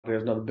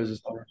There's another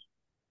business owner.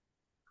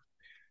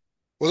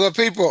 What's up,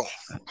 people?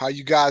 How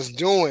you guys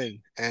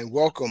doing? And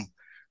welcome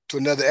to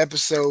another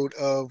episode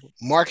of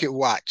Market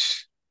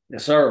Watch.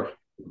 Yes, sir.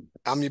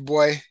 I'm your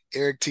boy,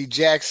 Eric T.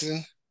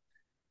 Jackson,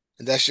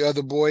 and that's your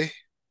other boy.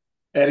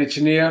 Eddie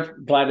Chania,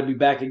 glad to be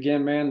back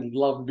again, man.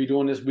 Love to be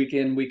doing this week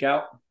in, week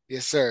out.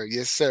 Yes, sir.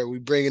 Yes, sir. We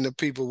bringing the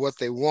people what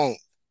they want,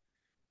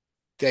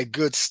 that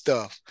good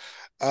stuff.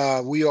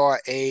 We are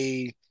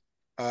a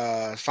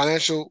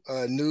financial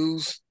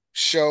news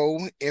show,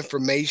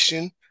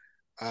 information.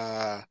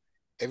 Uh,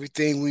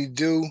 Everything we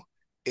do,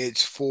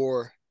 it's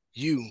for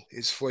you.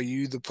 It's for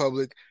you, the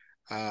public.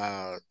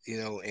 And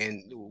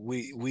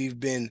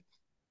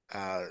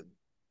uh,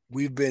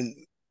 we've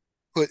been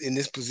put in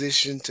this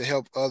position to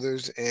help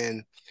others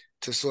and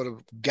to sort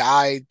of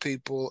guide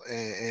people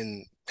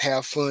and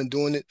have fun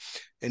doing it.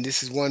 And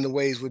this is one of the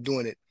ways we're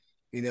doing it.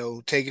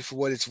 Take it for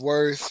what it's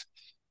worth.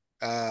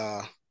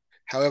 Uh,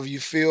 However you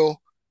feel,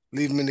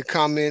 leave them in the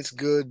comments,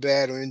 good,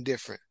 bad, or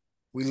indifferent.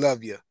 We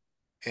love you.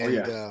 Oh And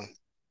yeah.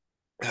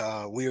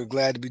 we are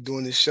glad to be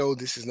doing this show.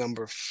 This is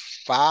number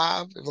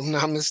 5, if I'm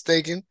not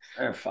mistaken.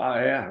 Yeah,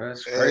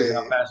 that's crazy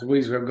how Uh, fast the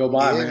weeks gonna go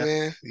by, yeah, man.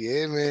 man.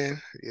 Yeah,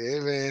 man. Yeah,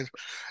 man.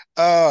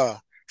 Uh,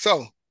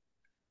 so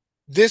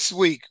this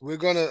week we're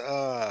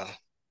gonna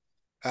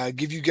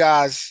give you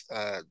guys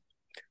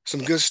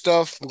some good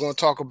stuff. We're gonna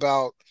talk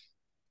about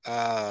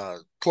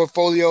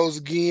portfolios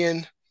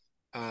again.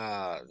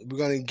 We're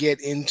gonna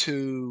get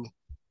into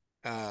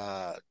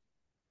uh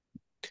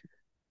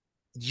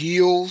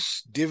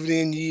yields,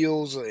 dividend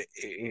yields,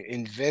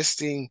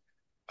 investing,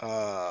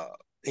 uh,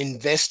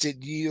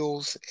 invested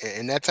yields,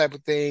 and that type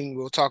of thing.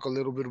 We'll talk a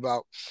little bit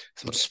about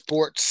some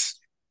sports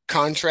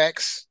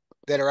contracts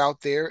that are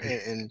out there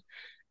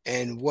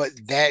and what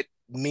that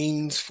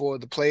means for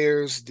the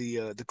players,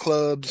 the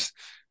clubs,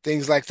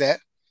 things like that.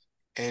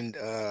 And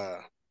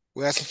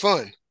we'll have some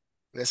fun.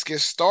 Let's get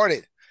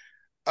started.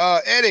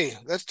 Eddie,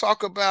 let's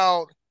talk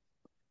about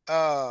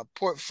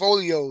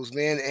portfolios,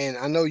 man. And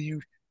I know you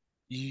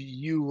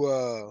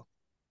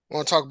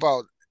want to talk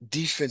about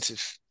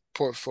defensive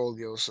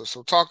portfolios.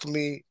 So talk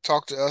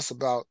to us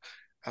about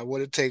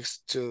what it takes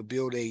to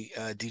build a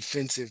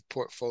defensive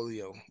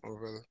portfolio, my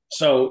brother.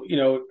 So,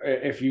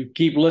 if you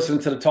keep listening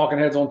to the talking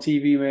heads on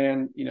TV,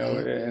 man,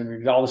 Hmm.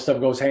 and all this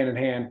stuff goes hand in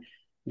hand,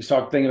 you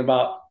start thinking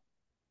about,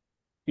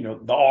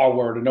 the R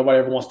word that nobody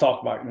ever wants to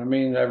talk about. You know what I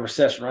mean? That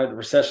recession, right? The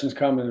recession's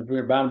coming.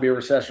 There's bound to be a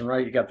recession,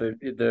 right? You got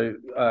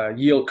the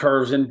yield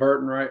curves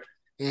inverting, right?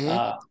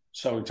 Hmm.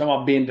 So we're talking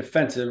about being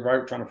defensive, right?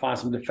 We're trying to find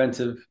some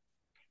defensive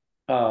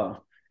uh,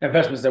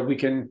 investments that we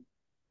can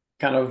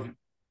kind of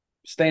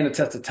stand the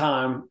test of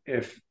time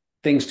if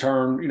things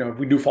turn, if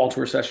we do fall to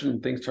recession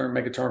and things turn,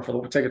 take a turn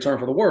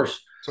for the worse.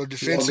 So We want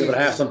to be able defensive to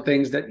have is some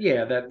things that,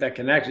 yeah, that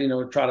can actually,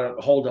 try to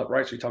hold up,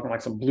 right? So you're talking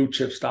like some blue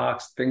chip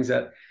stocks, things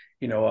that,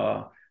 you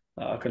know,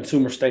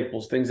 consumer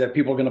staples, things that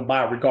people are going to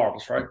buy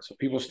regardless, right? So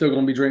people are still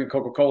going to be drinking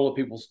Coca Cola.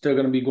 People are still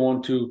going to be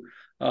going to,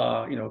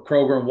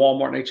 Kroger and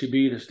Walmart and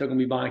HEB. They're still going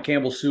to be buying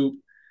Campbell soup,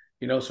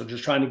 So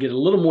just trying to get a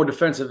little more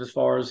defensive as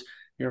far as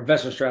your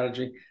investment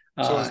strategy.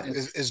 so And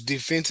is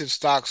defensive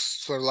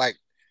stocks sort of like,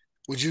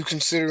 would you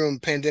consider them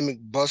pandemic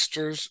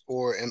busters,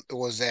 or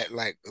was that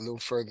like a little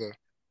further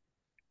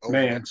over?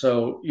 man,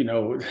 so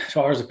as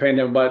far as the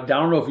pandemic, but I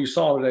don't know if you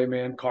saw today,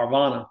 man.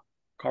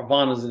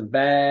 Carvana's in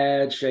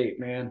bad shape,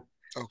 man.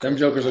 Them Okay,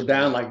 jokers I are did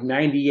down not. like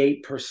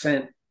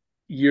 98%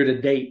 year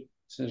to date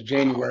since Wow.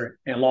 January,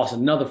 and lost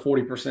another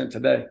 40%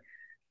 today.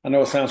 I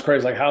know it sounds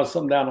crazy, like how is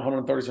something down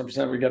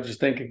 130%? We got to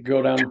just think it could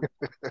go down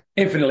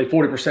infinitely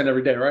 40%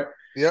 every day, right?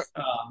 Yep.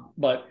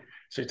 But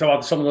so you talk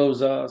about some of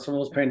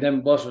those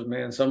pandemic busters,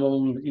 man. Some of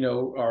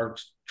them, are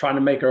trying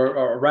to make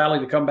a rally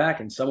to come back,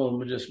 and some of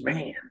them are just,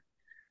 man,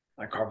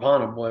 like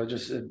Carvana, boy,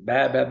 just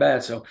bad, bad,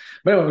 bad. So,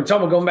 but anyway, we're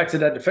talking about going back to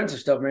that defensive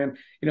stuff, man.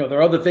 There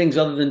are other things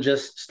other than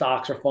just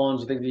stocks or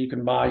funds or things that you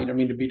can buy, to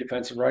be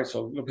defensive, right?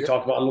 So we Yep.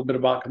 talked about a little bit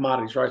about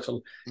commodities, right?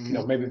 So,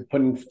 Hmm. maybe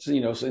putting,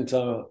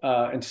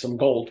 into some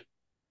gold,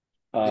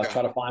 Yeah.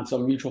 try to find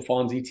some mutual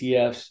funds,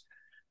 ETFs,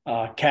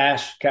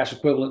 cash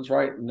equivalents,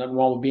 right? Nothing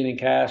wrong with being in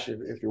cash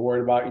if you're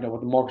worried about,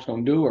 what the market's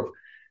going to do, or,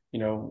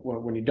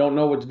 when you don't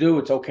know what to do,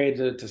 it's okay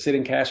to sit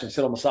in cash and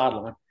sit on the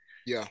sideline.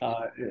 Yeah.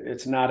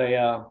 It's not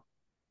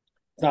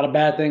it's not a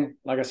bad thing.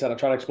 Like I said, I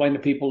try to explain to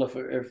people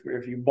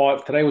if you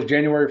bought, today was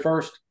January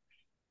 1st,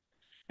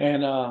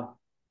 and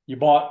you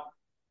bought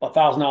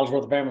 $1,000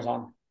 worth of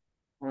Amazon.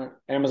 Right?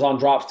 Amazon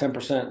drops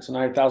 10%, so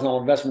now your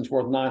 $1,000 investment's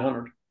worth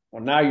 900.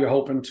 Well, now you're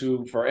hoping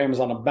for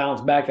Amazon to bounce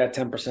back that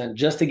 10%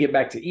 just to get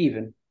back to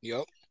even,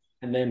 Yep.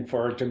 and then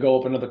for it to go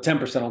up another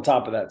 10% on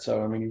top of that.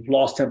 So I mean, you've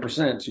lost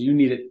 10%, so you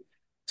need it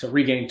to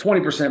regain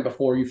 20%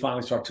 before you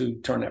finally start to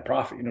turn that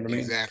profit. You know what I mean?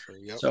 Exactly.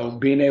 Yep. So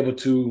being able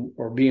to,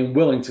 or being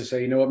willing to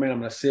say, you know what, man, I'm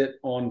going to sit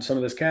on some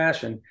of this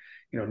cash, and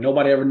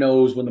nobody ever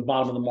knows when the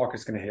bottom of the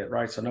market's going to hit,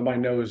 right? So nobody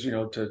knows,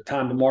 to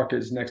time the market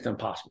is next to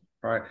impossible,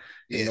 right?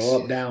 It can go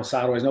Yes. up, down,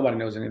 sideways. Nobody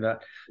knows any of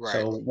that. Right.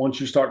 So once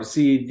you start to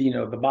see,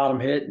 the bottom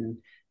hit, and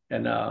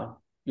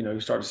you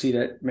start to see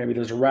that maybe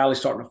there's a rally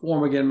starting to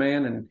form again,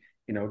 man, and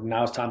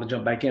now it's time to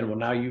jump back in. Well,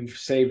 now you've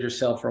saved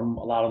yourself from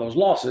a lot of those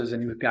losses,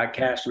 and you've got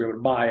cash to be able to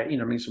buy it.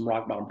 I mean, some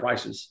rock bottom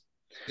prices.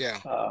 Yeah.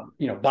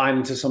 Buying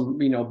into some,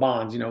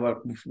 bonds.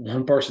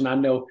 One person I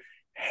know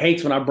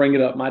hates when I bring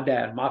it up. My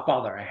dad, my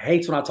father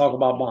hates when I talk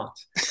about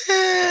bonds.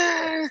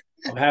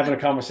 I'm having a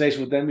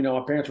conversation with them.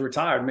 My parents are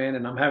retired, man,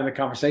 and I'm having a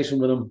conversation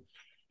with them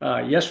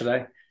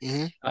yesterday,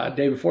 Hmm.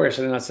 day before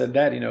yesterday, and I said,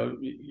 Dad,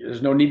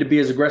 there's no need to be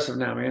as aggressive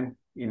now, man.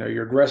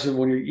 You're aggressive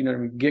when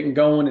you're, getting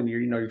going, and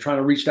you're trying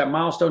to reach that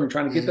milestone. You're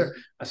trying to get Hmm. there.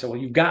 I said, well,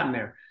 you've gotten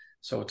there.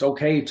 So it's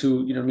okay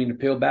to, to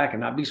peel back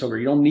and not be so great.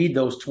 You don't need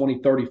those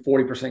 20, 30,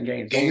 40%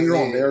 gains. Don't get me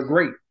wrong. Yeah. They're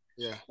great.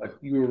 Yeah. But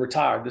you were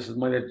retired. This is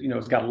money that,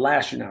 it's got to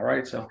last you now,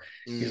 right? So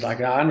he's Hmm.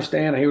 like, I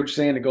understand. I hear what you're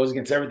saying. It goes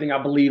against everything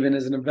I believe in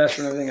as an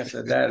investor and everything. I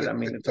said, That, I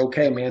mean, it's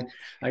okay, man.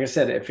 Like I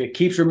said, if it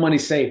keeps your money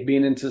safe,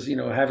 being into,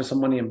 having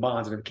some money in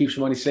bonds, and if it keeps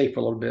your money safe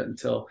for a little bit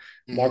until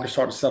Hmm. markets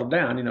start to settle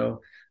down,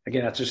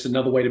 again, that's just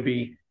another way to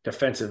be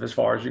defensive as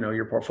far as,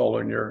 your portfolio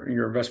and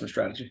your investment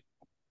strategy.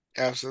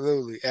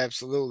 Absolutely,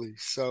 absolutely.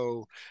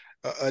 So,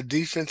 a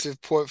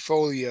defensive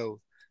portfolio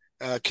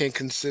can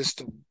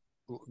consist of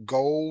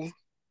gold,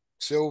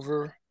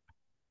 silver,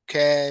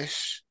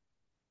 cash,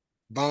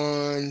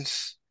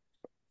 bonds,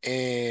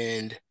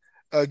 and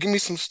give me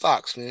some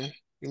stocks, man.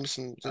 Give me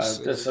some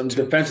just There's some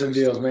two, defensive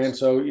three deals, man. stocks.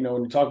 So,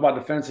 when you talk about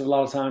defensive, a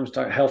lot of times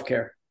talk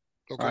healthcare.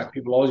 All Okay. right,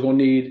 people always gonna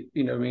need,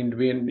 to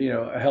be in,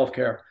 a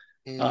healthcare.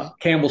 Hmm.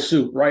 Campbell's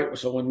soup, right?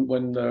 So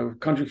when the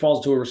country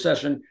falls into a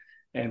recession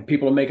and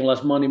people are making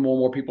less money, more and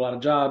more people out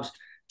of jobs,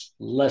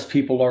 less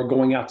people are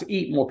going out to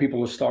eat, more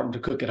people are starting to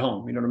cook at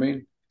home. You know what I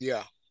mean?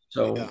 Yeah.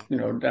 So, Yeah.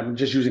 I'm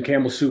just using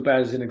Campbell's soup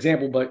as an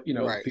example, but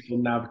Right. people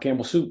now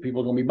Campbell's soup,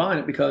 people are gonna be buying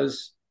it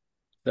because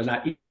they're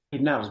not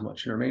eating out as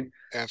much. You know what I mean?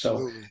 So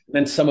Absolutely.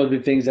 then some of the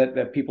things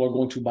that people are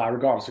going to buy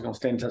regardless are going to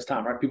stand the test of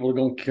time, right? People are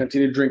going to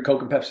continue to drink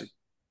Coke and Pepsi.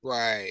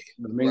 Right.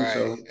 You know what I mean? Right.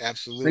 So things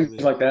Absolutely.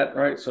 like that,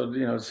 right?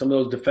 So some of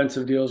those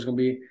defensive deals are going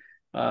to be,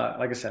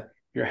 like I said,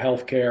 your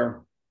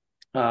healthcare,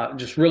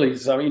 just really,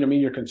 so,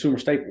 your consumer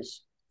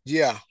staples.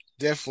 Yeah.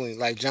 Definitely.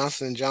 Like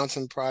Johnson and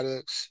Johnson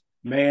products.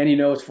 Man,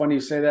 it's funny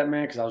you say that,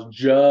 man, because I was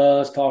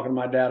just talking to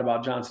my dad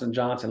about Johnson and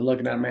Johnson,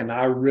 looking at it, man.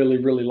 I really,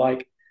 really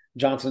like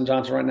Johnson and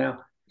Johnson right now.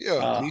 Yeah.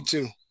 Uh, Me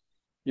too.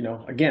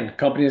 again,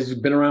 company has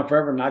been around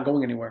forever, not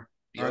going anywhere.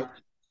 All right.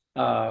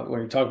 Yep.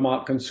 When you talk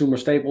about consumer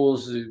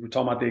staples, we're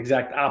talking about the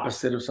exact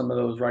opposite of some of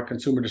those, right?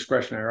 Consumer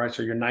discretionary, right?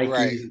 So your Right.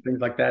 Nikes and things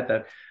like that,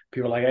 that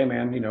people are like, hey,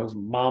 man,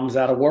 mom's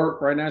out of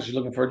work right now. She's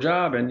looking for a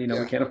job, and, we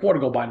Yeah. can't afford to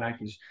go buy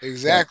Nikes. But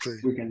Exactly.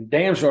 we can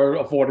damn sure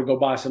afford to go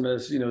buy some of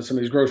this, some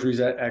of these groceries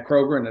at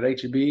Kroger and at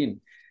HEB.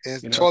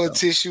 And, And toilet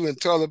so tissue and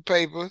toilet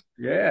paper.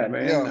 yeah,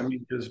 man. I Yeah.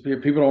 mean, because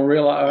people don't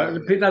realize,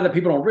 Uh, not that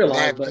people don't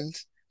realize, but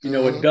napkins. it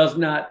Uh-huh. does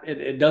not,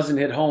 it doesn't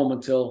hit home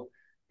until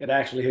it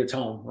actually hits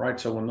home, right?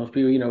 So when those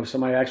people,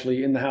 somebody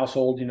actually in the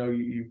household,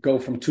 you go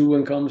from two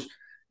incomes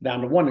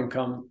down to one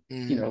income,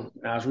 Hmm.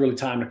 now it's really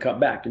time to cut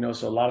back,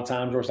 So a lot of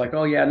times where it's like,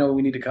 oh yeah, I know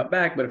we need to cut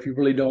back, but if you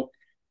really don't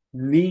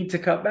need to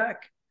cut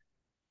back,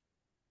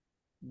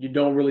 you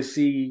don't really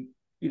see,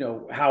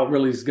 how it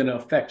really is going to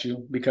affect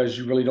you because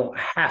you really don't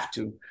have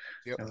to.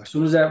 Yep. As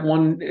soon as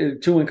that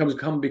two incomes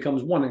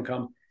becomes one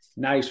income,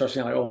 now you start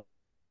saying like, oh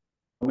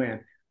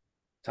man,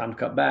 time to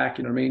cut back.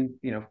 You know what I mean?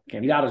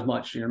 Can't eat out as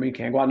much. You know what I mean?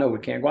 Can't go out. No, we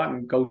can't go out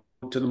and go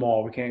to the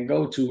mall. We can't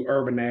go to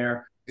urban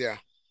air. Yeah.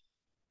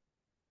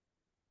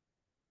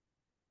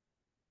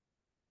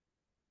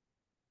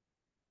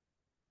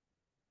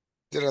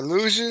 Did I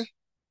lose you?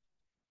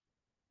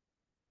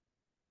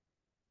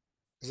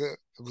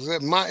 Was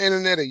that my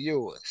internet or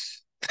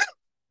yours?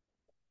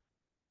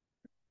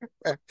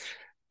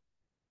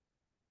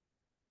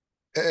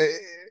 Hey,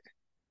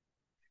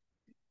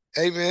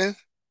 hey man,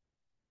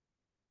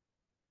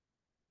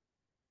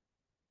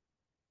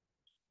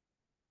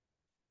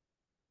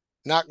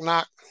 knock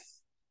knock.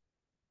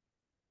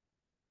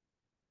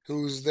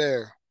 Who's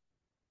there?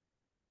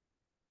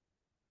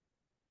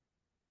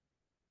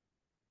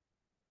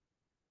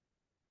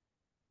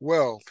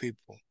 Well,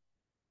 people.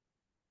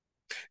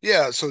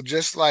 Yeah, so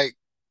just like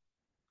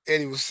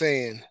Eddie was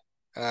saying,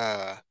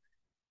 uh,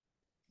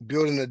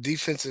 building a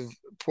defensive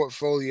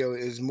portfolio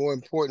is more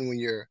important when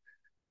you're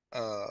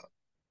uh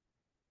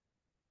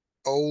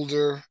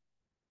older,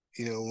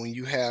 when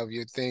you have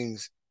your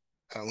things,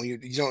 when you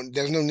don't,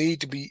 there's no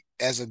need to be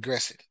as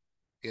aggressive,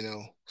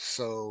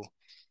 So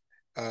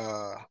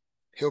uh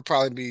he'll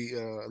probably be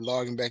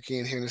logging back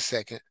in here in a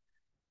second.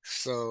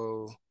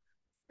 So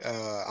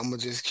I'm gonna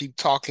just keep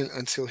talking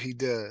until he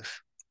does.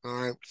 All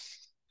right.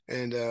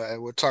 And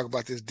we'll talk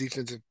about this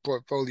defensive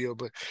portfolio.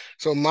 But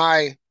so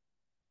I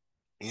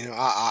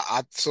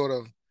sort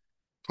of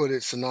put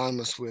it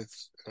synonymous with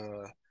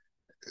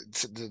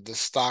the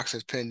stocks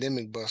as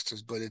pandemic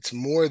busters, but it's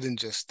more than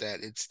just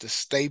that. It's the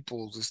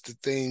staples. It's the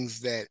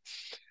things that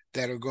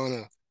are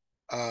gonna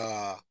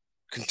uh,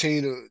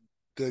 continue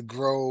to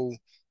grow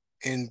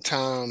in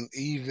time,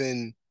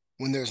 even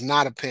when there's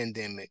not a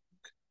pandemic.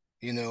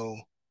 You know,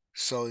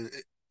 so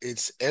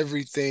it's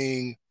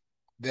everything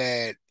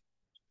that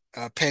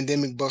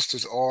pandemic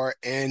busters are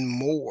and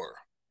more.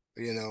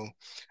 You know,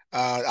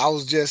 I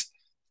was just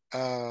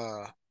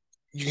uh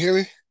you hear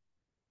me?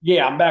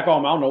 Yeah, I'm back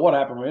on. I don't know what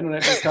happened. My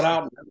internet just cut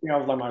out. I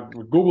was like, my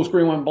Google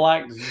screen went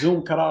black.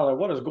 Zoom cut out. Like,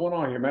 what is going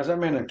on here, man? Is that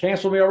man that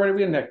canceled me already?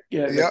 We in that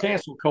the Yep.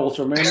 cancel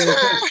culture, man. We in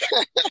cancel.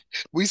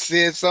 We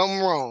said something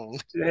wrong.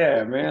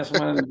 Yeah, man.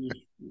 Someone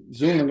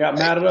Zoom and got Hey,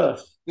 mad at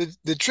us.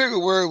 the trigger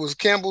word was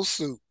Campbell's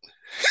soup.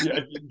 Yeah,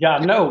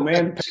 God no,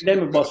 man.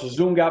 Pandemic buster.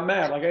 Zoom got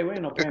mad. Like, hey, we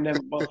ain't no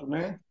pandemic buster,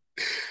 man.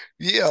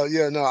 Yeah,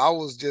 yeah, no, I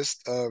was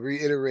just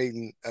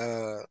reiterating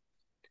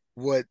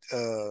what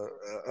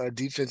a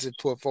defensive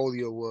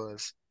portfolio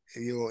was,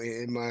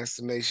 in my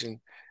estimation,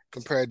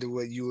 compared to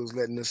what you was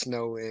letting us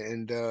know.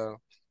 And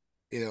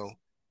you know,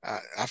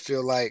 I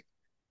feel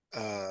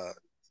uh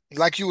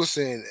like you were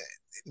saying,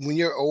 when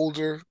you're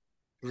older,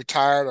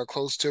 retired or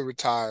close to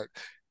retired,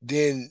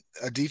 then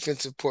a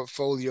defensive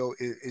portfolio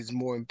is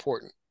more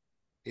important.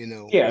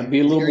 Yeah, be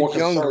a When little you're more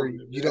younger,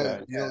 conservative. you don't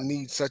Yeah, you yeah. don't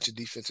need such a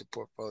defensive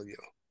portfolio.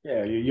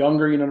 Yeah, you're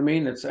younger, you know what I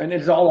mean? It's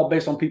all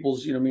based on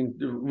people's, you know what I mean,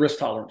 risk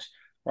tolerance,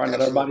 right?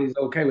 Not Absolutely. everybody's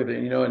okay with it,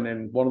 and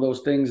then one of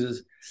those things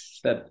is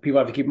that people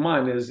have to keep in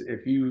mind is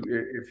if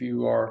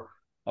you are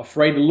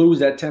afraid to lose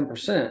that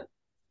 10%,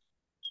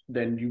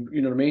 then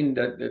you know what I mean?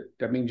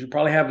 That means you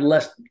probably have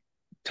less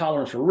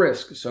tolerance for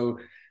risk. So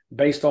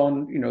based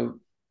on,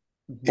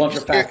 If you bunch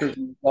of scared, factors,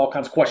 all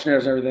kinds of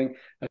questionnaires and everything.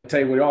 I tell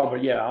you what you are,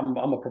 but yeah,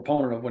 I'm a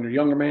proponent of when you're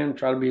younger, man,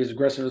 try to be as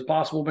aggressive as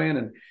possible, man,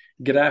 and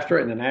get after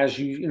it. And then as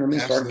you know what I mean,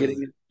 start getting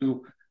absolutely.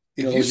 into,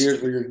 If you, those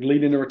years where you're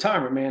leading to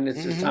retirement, man,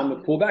 it's hmm time to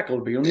pull back a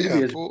little bit. You don't need to yeah,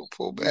 be as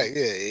pull back.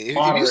 Yeah,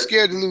 if you're moderate.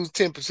 scared to lose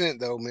 10%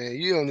 though, man,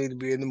 you don't need to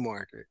be in the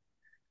market.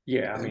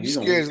 Yeah, I If mean, you're you're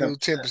gonna scared lose to lose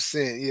 10%.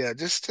 10%, yeah,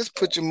 just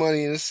put your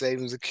money in a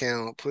savings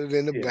account, put it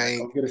in the Yeah, bank.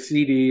 go get a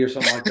CD or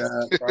something like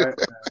that, right?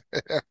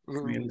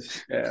 I mean, Absolutely.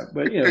 yeah,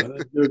 but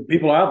there are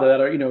people out there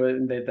that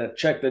are, that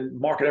check the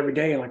market every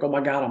day and like, oh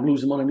my God, I'm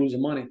losing money, I'm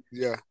losing money.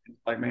 Yeah,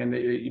 Like, man,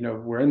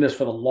 we're in this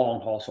for the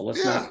long haul, so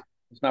yeah,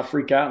 let's not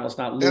freak out and let's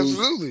not lose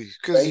absolutely.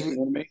 Because faith. You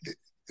know what I mean?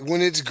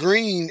 when it's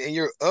green and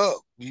you're up,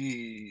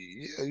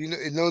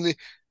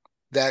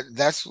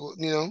 that's what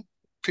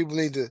people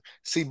need to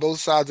see both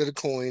sides of the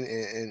coin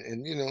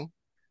and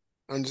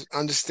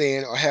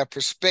understand or have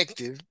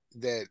perspective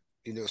that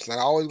it's not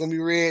always going to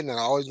be red, not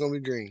always going to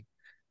be green.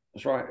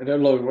 That's right. And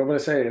then look, what would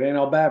I say? It ain't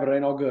all bad, but it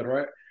ain't all good,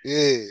 right?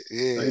 Yeah,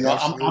 So, yeah, I'm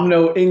absolutely.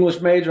 no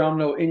English major, I'm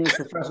no English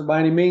professor by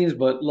any means,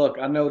 but look,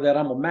 I know that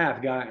I'm a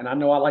math guy, and I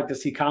know I like to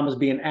see commas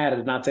being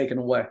added, not taken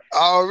away.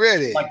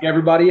 Already. Like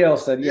everybody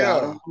else, that yeah, I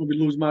Yeah, don't want to be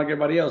losing money like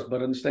everybody else,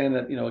 but understand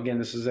that again,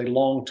 this is a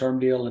long term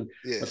deal, and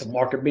with the yes.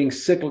 market being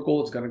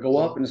cyclical, it's going to go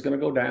up Mhm. and it's going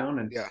to go down,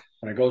 and Yeah.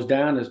 when it goes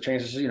down, there's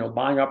chances,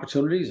 buying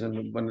opportunities,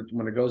 and when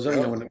it goes up,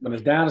 Yep. when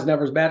it's down, it's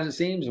never as bad as it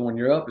seems, and when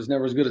you're up, it's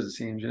never as good as it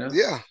seems,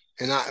 Yeah.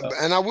 And I So,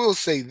 and I will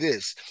say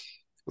this,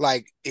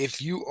 like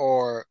if you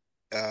are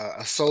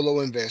a solo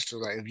investor,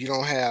 like if you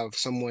don't have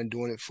someone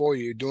doing it for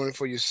you, you're doing it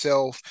for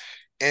yourself,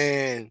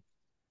 and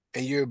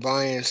you're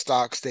buying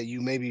stocks that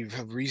you maybe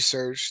have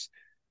researched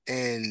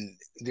and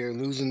they're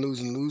losing,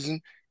 losing,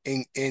 losing.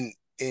 In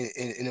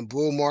a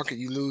bull market,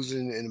 you're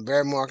losing. In a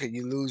bear market,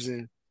 you're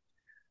losing.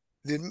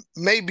 Then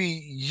maybe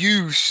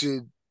you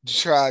should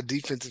try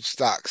defensive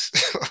stocks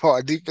or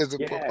a defensive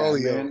yeah,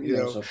 portfolio.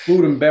 man, so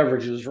food and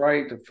beverages,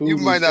 right? The You food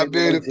and might not be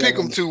stable able to pick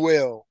them income. too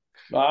well.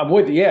 I'm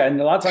with you, yeah. And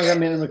a lot of times, I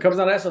mean, when it comes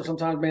down to that stuff,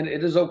 sometimes, man,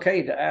 it is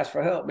okay to ask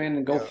for help, man,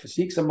 and go Yeah.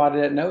 seek somebody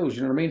that knows.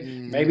 You know what I mean?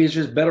 Hmm. Maybe it's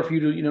just better for you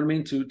to, you know what I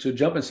mean, to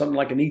jump in something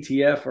like an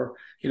ETF or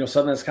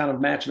something that's kind of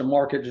matching the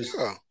market, just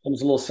Yeah.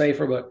 something's a little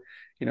safer. But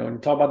when you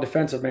talk about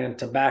defensive, man,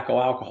 tobacco,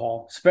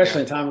 alcohol, Yeah.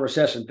 especially in time of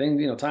recession,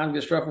 things, times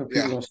get stressful. People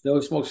Yeah. are gonna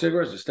still smoke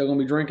cigarettes. They're still gonna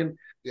be drinking.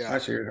 Yeah.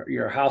 Right, so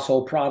your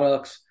household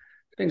products,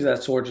 things of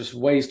that sort, just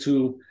ways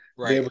to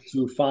be Right. able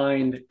to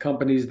find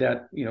companies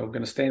that going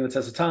to stand the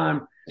test of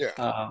time, Yeah.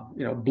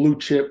 blue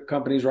chip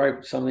companies,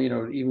 right? Some,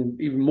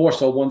 even more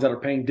so ones that are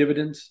paying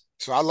dividends.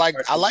 So I like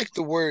Right. I like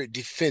the word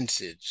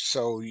defensive.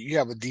 So you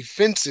have a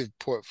defensive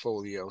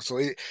portfolio. So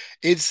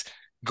it's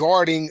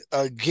guarding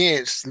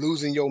against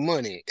losing your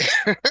money.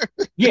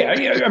 Yeah,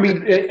 yeah. I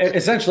mean,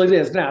 essentially, it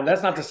is. Now,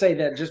 that's not to say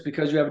that just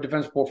because you have a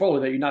defensive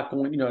portfolio that you're not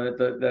going,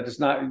 that it's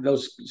not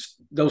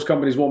those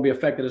companies won't be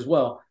affected as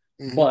well.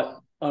 Hmm. But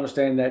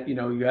understand that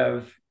you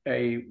have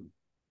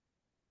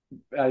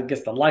I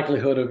guess the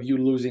likelihood of you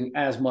losing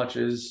as much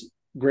is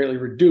greatly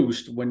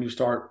reduced when you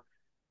start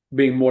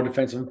being more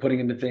defensive and putting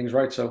into things,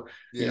 right? So,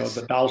 the Yes.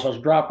 dollar starts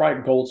to drop,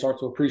 right? Gold starts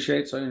to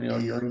appreciate. So,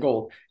 Hmm. you're in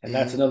gold. And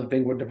that's Hmm. another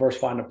thing with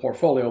diversifying the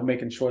portfolio,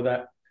 making sure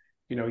that,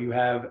 you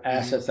have Hmm.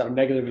 assets that are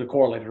negatively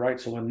correlated, right?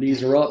 So when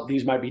these Hmm. are up,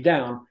 these might be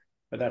down,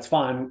 but that's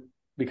fine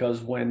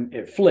because when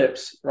it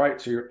flips, right?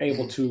 So you're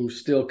able Hmm. to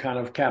still kind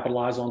of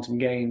capitalize on some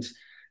gains.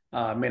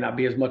 May not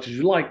be as much as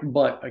you like,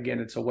 but again,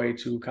 it's a way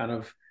to kind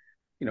of,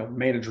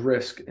 manage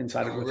risk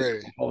inside of within your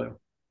Already. portfolio.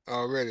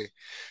 Already.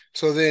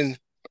 So then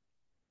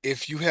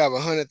if you have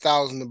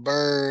 100,000 to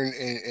burn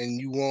and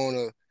you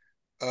want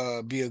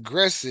to be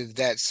aggressive,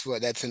 that's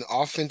an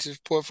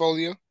offensive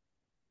portfolio.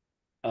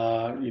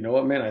 You know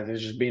what, man?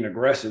 It's just being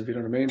aggressive. You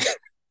know what I mean?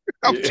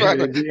 I'm trying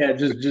to. Yeah,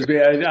 just be.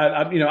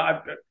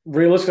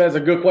 Realistically, that's a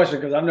good question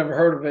because I've never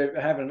heard of it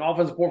having an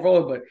offensive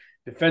portfolio, but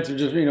defensive,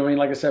 just I mean,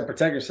 like I said,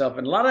 protect yourself,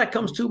 and a lot of that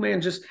comes too,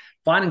 man. Just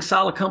finding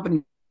solid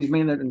companies,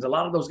 man. And a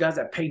lot of those guys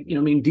that pay,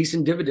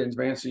 decent dividends,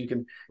 man. So you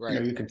can,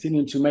 Right. you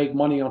continue to make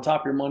money on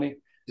top of your money.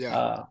 Yeah.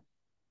 Uh,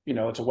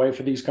 it's a way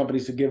for these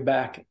companies to give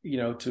back,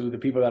 to the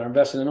people that are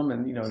investing in them,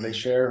 and they Mm-hmm.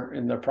 share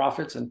in their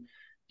profits, and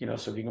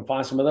so if you can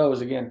find some of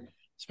those again,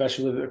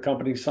 especially with a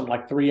company something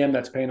like 3M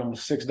that's paying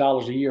almost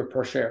 $6 a year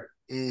per share.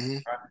 Mm-hmm.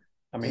 Right?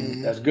 I mean,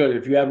 Mm-hmm. that's good.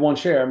 If you have one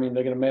share, I mean,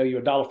 they're going to mail you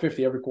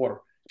 $1.50 every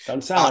quarter.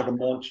 Doesn't sound like a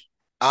bunch.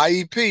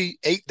 IEP,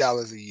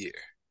 $8 a year.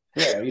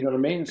 Yeah, you know what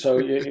I mean. So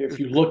if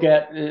you look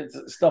at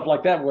stuff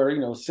like that, where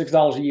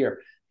 $6 a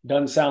year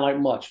doesn't sound like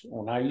much.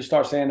 Well, now you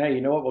start saying, hey,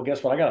 you know what? Well,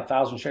 guess what? I got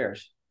 1,000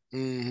 shares.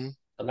 Mm-hmm.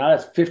 So now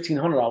that's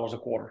 $1,500 a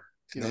quarter.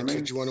 You And know what I that's what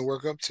mean? you want to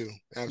work up to.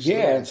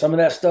 Yeah, and Absolutely. some of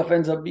that stuff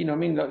ends up, I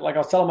mean, like I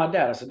was telling my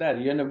dad, I said,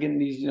 Dad, you end up getting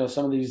these,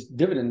 some of these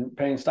dividend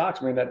paying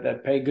stocks, man,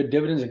 that pay good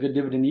dividends and good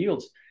dividend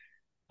yields.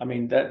 I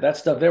mean, that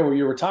stuff there where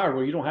you're retired,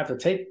 where you don't have to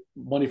take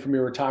money from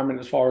your retirement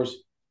as far as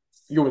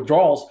your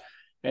withdrawals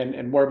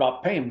and worry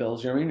about paying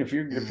bills. You know what I mean? If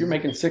you're Mm-hmm.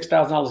 making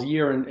 $6,000 a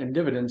year in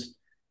dividends,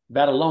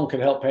 that alone could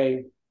help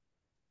pay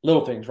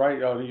little things, right?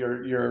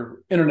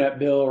 Your internet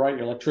bill, right?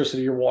 Your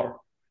electricity, your water.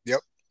 Yep.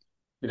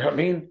 You know what I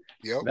mean?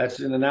 Yep. That's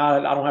and now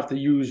I don't have to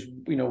use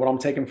what I'm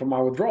taking from my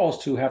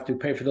withdrawals to have to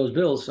pay for those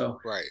bills. So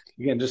Right.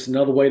 again, just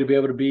another way to be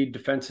able to be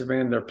defensive.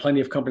 And there are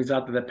plenty of companies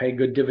out there that pay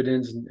good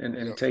dividends and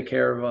Yep. take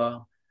care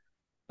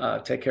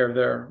of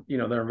their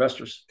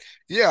investors.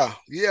 Yeah.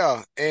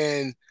 Yeah.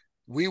 And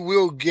we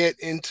will get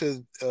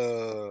into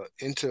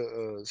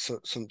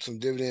some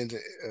dividends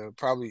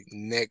probably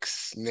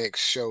next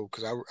show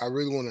because I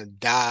really want to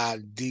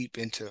dive deep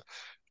into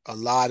a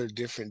lot of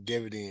different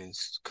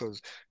dividends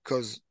because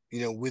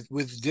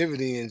with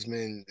dividends,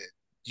 man,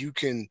 you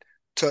can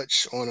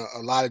touch on a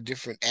lot of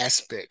different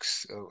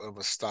aspects of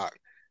a stock,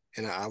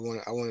 and I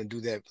want to do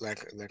that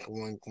like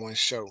one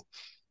show,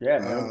 Yeah,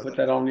 man, we'll uh, put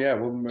that on. Yeah,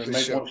 we'll for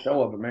make sure. one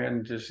show of it,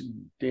 man. Just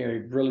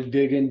really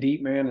dig in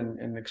deep, man,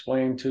 and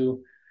explain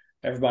to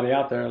everybody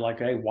out there, like,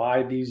 hey,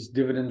 why these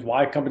dividends,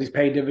 why companies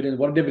pay dividends,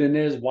 what a dividend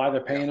is, why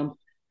they're Yeah, paying them,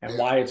 and yeah.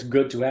 why it's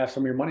good to have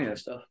some of your money in that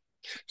stuff.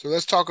 So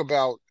let's talk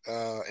about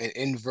an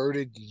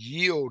inverted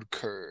yield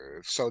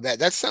curve. So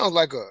that sounds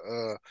like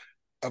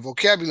a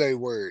vocabulary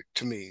word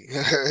to me.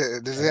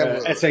 Does it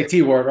have a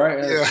SAT word, right?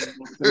 yeah?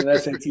 In an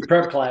SAT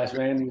prep class,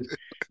 man.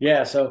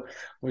 Yeah, so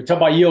we talk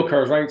about yield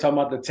curves, right? You're talking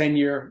about the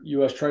 10-year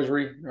U.S.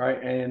 Treasury,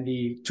 right, and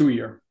the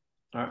 2-year.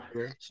 All right.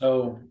 Okay.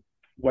 So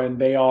when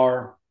they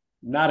are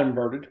not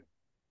inverted,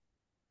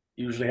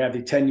 you usually have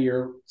the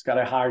 10-year, it's got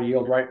a higher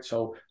yield, right?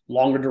 So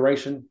longer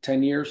duration,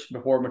 10 years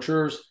before it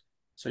matures.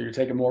 So you're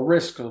taking more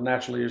risk. So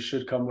naturally, it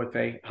should come with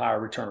a higher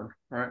return,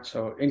 right?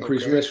 So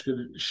increased Okay. risk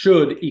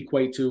should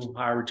equate to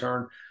higher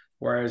return.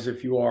 Whereas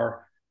if you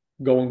are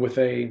going with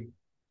a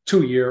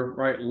 2-year,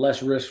 right,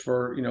 less risk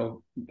for,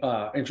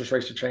 interest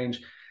rates to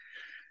change,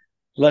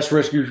 less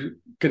risk you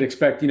could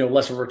expect,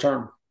 less of a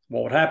return.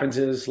 Well, what happens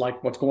is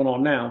like what's going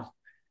on now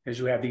is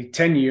you have the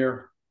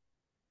 10-year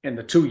and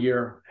the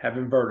 2-year have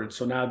inverted.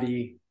 So now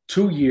the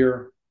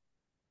 2-year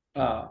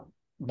uh,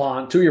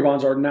 2-year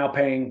bonds are now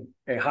paying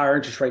a higher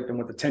interest rate than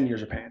what the 10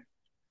 years are paying.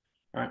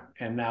 Right.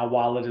 And now,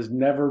 while it has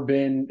never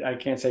been, I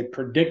can't say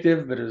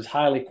predictive, but it is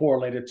highly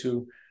correlated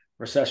to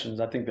recessions.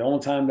 I think the only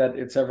time that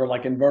it's ever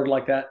like inverted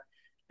like that,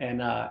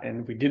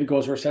 and we didn't go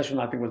into recession,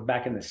 I think was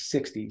back in the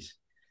 60s.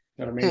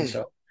 You know what I mean? Hmm.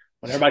 So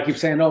when everybody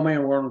keeps saying, "Oh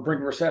man, we're on the brink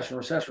of recession,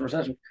 recession,"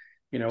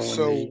 when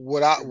So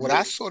what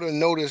I sort of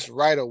noticed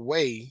right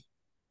away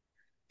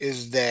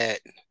is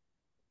that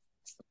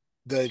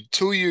the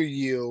 2-year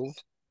yield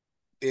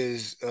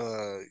is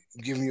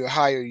giving you a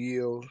higher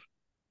yield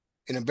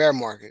in a bear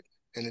market,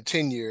 and the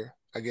 10-year,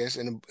 I guess,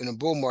 in a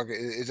bull market.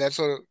 Is that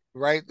sort of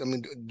right? I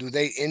mean, do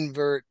they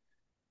invert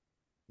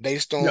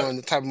based no, on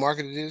the type of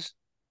market it is,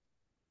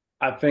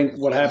 I or think is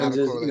what that not happens a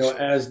is, correlation?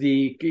 as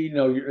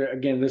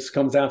again, this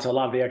comes down to a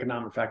lot of the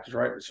economic factors,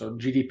 right? So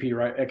GDP,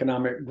 right?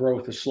 Economic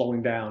growth is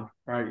slowing down,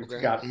 right? It's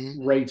Okay. got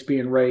Hmm. rates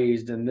being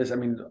raised and I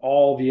mean,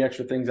 all the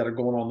extra things that are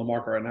going on in the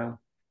market right now.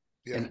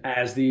 Yeah. And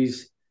as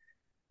these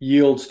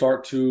yields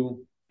start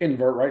to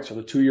invert, right? So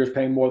the 2 years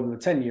paying more than the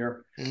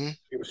 10-year, Hmm.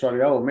 people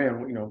started, oh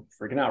man,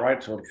 freaking out,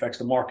 right? So it affects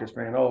the markets,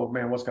 man. Oh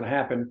man, what's going to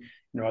happen?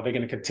 Are they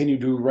going to continue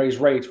to raise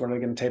rates? When are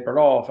they going to taper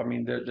it off? I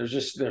mean,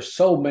 there's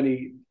so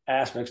many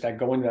aspects that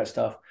go into that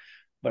stuff.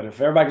 But if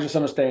everybody can just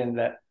understand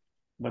that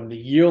when the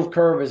yield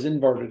curve is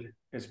inverted,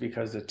 it's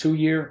because the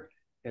 2-year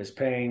is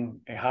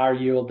paying a higher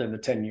yield than the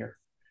 10-year.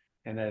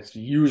 And that's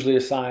usually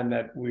a sign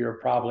that we are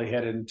probably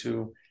headed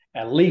into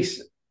at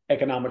least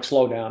economic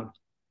slowdown,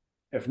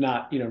 if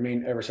not,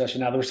 a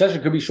recession. Now, the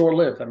recession could be short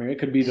lived. I mean, it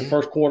could be the Hmm.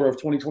 first quarter of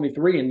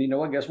 2023. And you know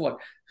what? Guess what?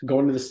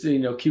 Going into this,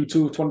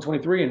 Q2 of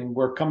 2023, and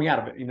we're coming out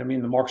of it. The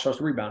market starts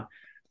to rebound.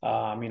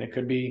 I mean, it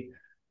could be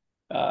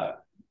uh,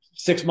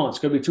 6 months,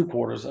 could be 2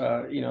 quarters.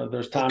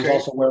 There's times Okay.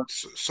 also where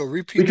So we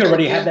repeat could that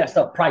already have again. that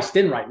stuff priced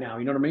in right now.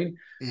 You know what I mean?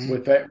 Hmm.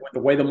 With the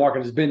way the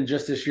market has been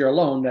just this year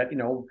alone, that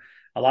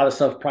a lot of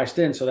stuff priced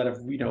in so that if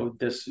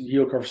this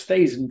yield curve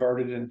stays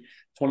inverted and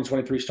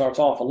 2023 starts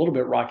off a little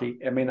bit rocky,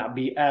 it may not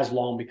be as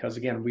long because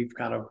again we've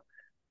kind of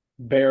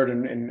bared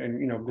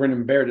and grin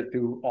and bared it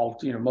through all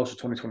most of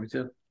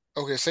 2022.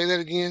 Okay, say that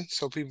again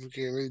so people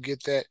can really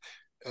get that.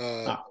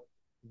 Uh, Ah,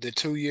 the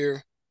 2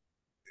 year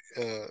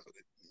uh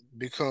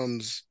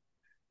becomes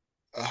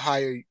a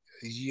higher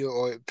yield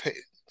or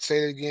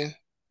say that again.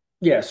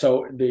 yeah,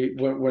 so the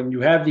when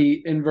you have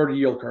the inverted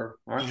yield curve,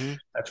 all right, Hmm.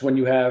 that's when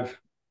you have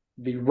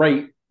the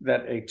rate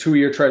that a 2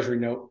 year Treasury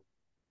note,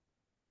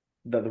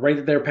 the rate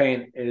that they're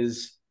paying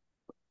is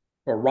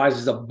or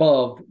rises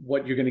above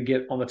what you're going to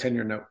get on the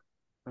 10-year note.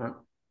 All right?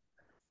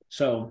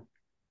 So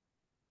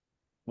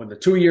when the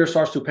 2 year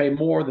starts to pay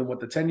more than what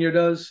the 10-year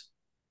does,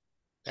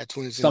 That's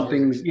when it's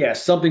inverted.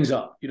 something's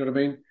up. You know what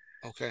I mean?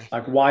 Okay.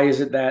 Like, why is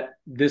it that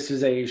this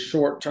is a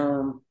short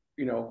term,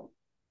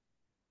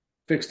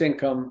 fixed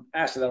income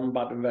asset that I'm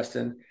about to invest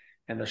in,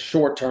 and the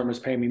short term is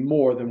paying me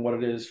more than what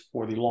it is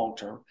for the long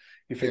term?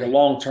 You figure Yeah.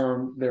 long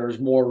term, there's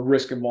more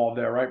risk involved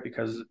there, right?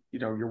 Because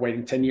you're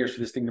waiting 10 years for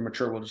this thing to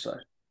mature, we'll just say.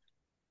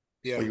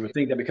 Yeah. Well, you would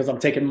think that because I'm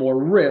taking more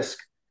risk,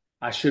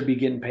 I should be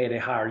getting paid a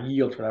higher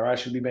yield for that, or I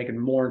should be making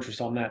more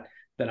interest on that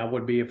than I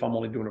would be if I'm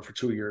only doing it for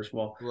 2 years.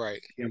 Well,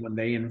 Right. and when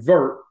they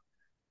invert,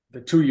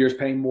 the 2 years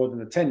paying more than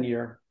the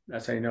 10-year,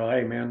 that's how you know,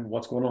 hey man,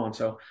 what's going on?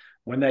 So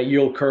when that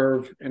yield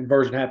curve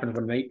inversion happens,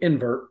 when they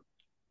invert,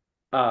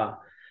 uh,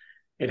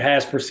 it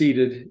has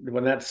preceded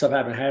when that stuff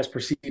happened. It has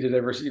preceded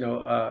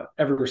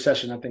every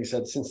recession. I think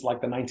said since like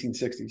the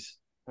 1960s.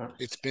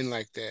 It's been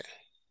like that.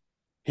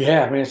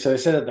 Yeah, man. So they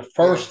said that the Yeah.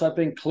 first, I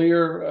think,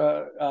 clear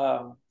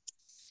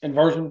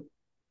inversion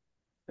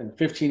in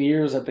 15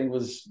 years, I think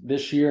was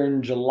this year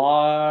in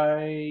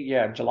July.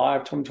 Yeah, July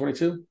of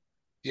 2022.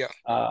 Yeah.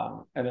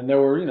 And then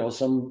there were,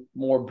 some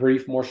more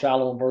brief, more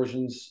shallow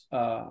inversions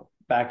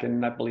back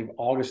in, I believe,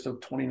 August of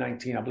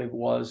 2019, I believe it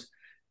was.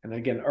 And then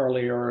again,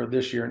 earlier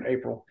this year in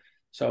April.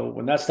 So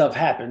when that stuff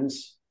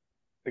happens,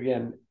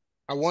 again,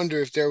 I wonder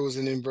if there was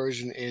an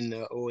inversion in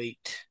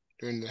 '08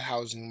 during the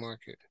housing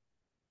market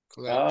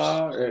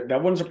collapse.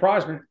 that wouldn't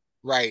surprise me.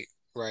 Right.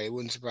 Right. It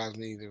wouldn't surprise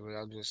me either, but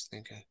I'm just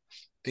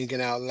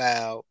thinking out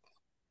loud.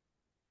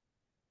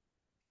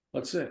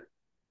 Let's see.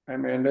 Hey,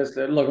 man, look,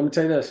 let me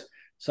tell you this.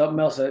 Something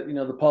else that,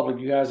 the public,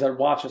 you guys that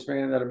watch us,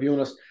 man, that are viewing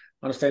us,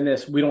 understand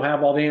this. We don't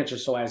have all the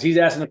answers. So as he's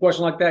asking a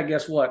question like that,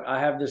 guess what? I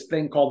have this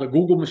thing called the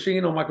Google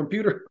machine on my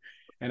computer,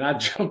 and I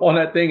jump on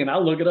that thing and I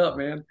look it up,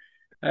 man.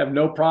 I have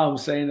no problem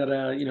saying that,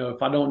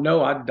 if I don't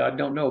know, I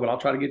don't know, but I'll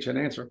try to get you an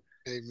answer.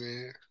 Hey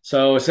man.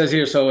 So it says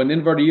here, so an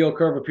inverted yield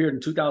curve appeared in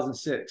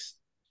 2006.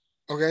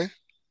 Okay.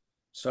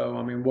 So,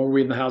 I mean, what were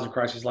we in the housing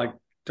crisis? Like,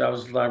 that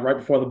was like right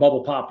before the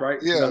bubble popped, right?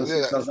 Yeah,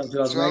 yeah. 2006,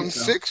 2008. So,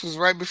 2006 was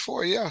right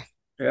before, yeah.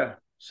 yeah.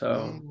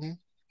 So, Hmm.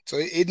 So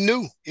it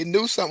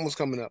knew something was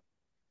coming up.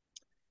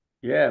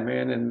 yeah,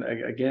 man. And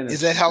again,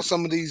 Is that it's how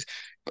some of these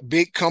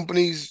big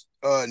companies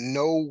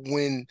know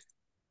when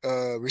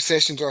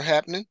recessions are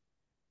happening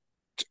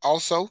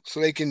also, so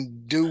they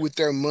can do with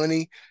their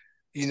money,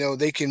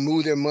 they can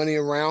move their money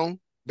around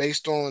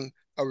based on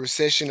a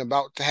recession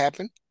about to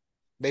happen,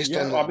 based yeah.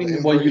 on I the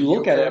mean, well, you inverted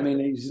look yield at it. I curve. mean,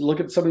 you look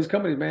at some of these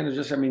companies, man. It's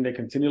just, I mean, they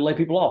continue to lay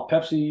people off.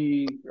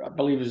 Pepsi, I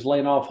believe, is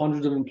laying off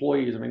hundreds of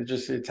employees. I mean,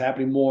 it's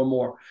happening more and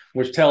more,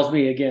 which tells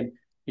me again,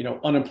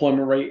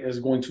 unemployment rate is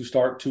going to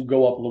start to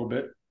go up a little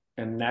bit,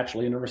 and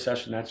naturally in a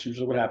recession, that's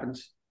usually what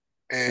happens.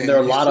 And there And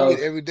are a you lot see it of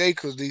every day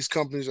because these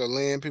companies are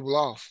laying people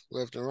off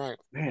left and right.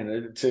 man,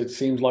 it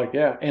seems like,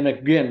 yeah. And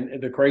again,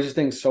 the craziest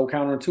thing is so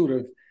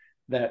counterintuitive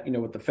that,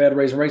 with the Fed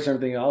raising rates and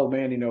everything, oh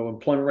man,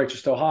 employment rates are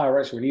still high,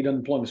 right? So we need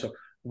unemployment. So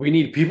we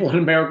need people in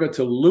America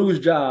to lose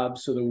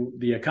jobs so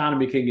the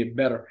economy can get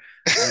better.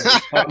 I was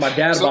just talking to my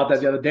dad So about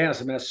that the other day. I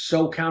said, man, that's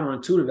so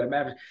counterintuitive. That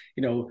matters.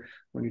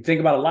 When you think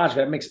about it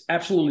logically, that makes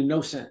absolutely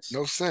no sense.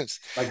 no sense.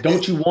 Like, It,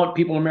 don't you want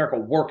people in America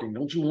working?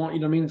 Don't you want,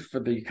 what I mean,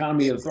 for the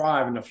economy it to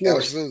thrive and to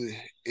flourish? absolutely.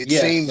 It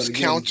Yes, but seems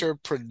again,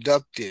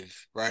 counterproductive,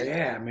 right?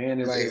 yeah, man,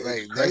 Like it's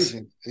that's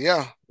crazy.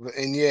 yeah,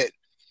 and yet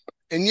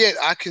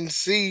I can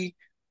see.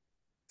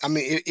 I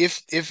mean,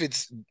 if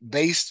it's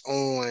based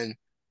on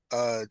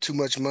too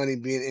much money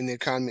being in the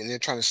economy and they're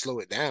trying to slow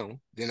it down,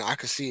 then I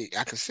can see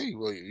I can see.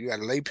 Well, you got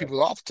to lay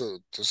people off to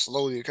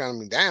slow the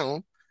economy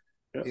down,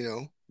 Yeah.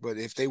 But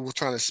if they were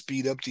trying to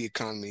speed up the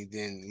economy,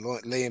 then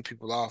laying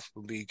people off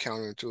would be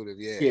counterintuitive.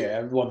 Yeah, yeah, Yeah,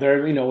 well,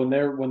 they're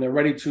when they're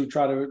ready to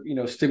try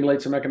to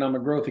stimulate some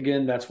economic growth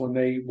again, that's when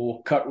they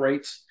will cut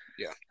rates.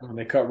 yeah. When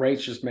they cut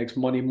rates, just makes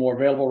money more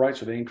available, right?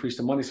 So they increase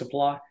the money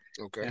supply,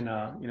 Okay. and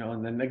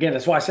and then again,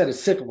 that's why I said it's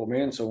cyclical,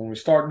 man. So when we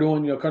start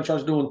doing, countries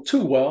starts doing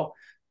too well,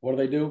 what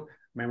do?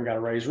 Man, we got to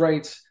raise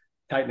rates,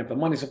 tighten up the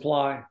money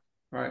supply,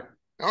 right?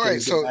 All right.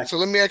 Things get So back so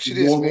let me ask to you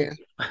this, normal, man.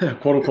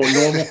 quote unquote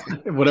normal,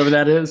 whatever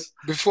that is.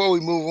 Before we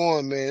move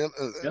on, man,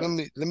 let Yep.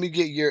 me let me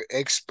get your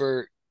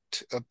expert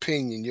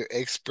opinion, your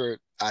expert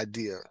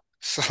idea.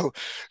 So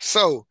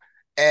so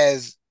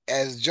as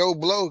Joe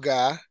Blow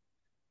guy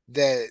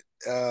that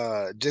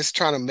just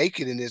trying to make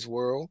it in this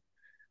world,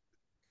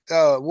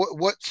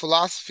 what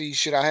philosophy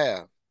should I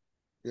have?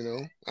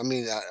 I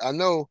mean, I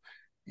know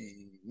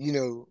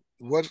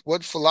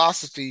what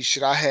philosophy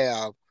should I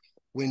have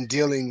when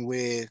dealing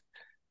with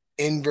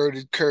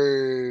inverted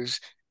curves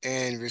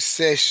and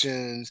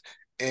recessions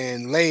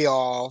and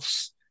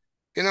layoffs?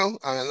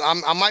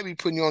 I might be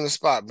putting you on the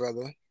spot,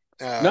 brother.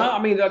 No, Uh,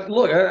 I mean,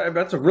 look,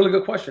 that's a really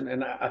good question,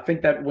 and I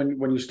think that when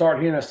you start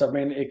hearing that stuff,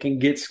 man, it can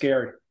get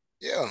scary.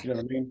 yeah, You know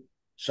what I mean?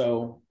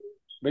 So,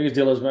 biggest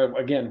deal is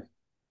again,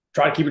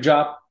 try to keep a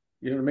job.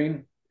 You know what I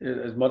mean?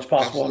 As much as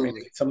possible. I mean,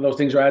 absolutely. some of those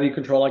things are out of your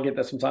control. I get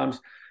that sometimes,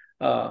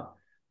 uh,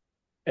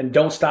 and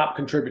don't stop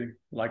contributing.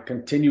 Like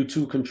continue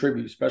to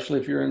contribute, especially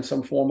if you're in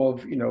some form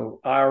of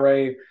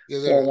IRA,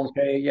 Yes, sir.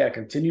 401k. Yeah,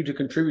 continue to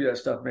contribute that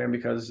stuff, man,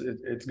 because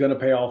it's going to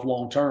pay off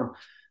long term.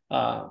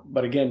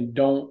 But again,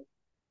 don't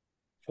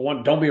for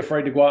one, don't be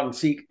afraid to go out and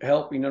seek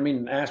help. You know what I mean,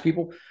 and ask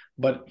people.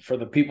 But for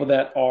the people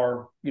that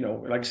are,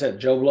 like I said,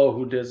 Joe Blow,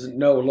 who doesn't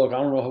know, look, I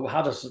don't know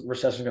how this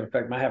recession is going to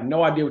affect me. I have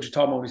no idea what you're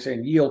talking about when you're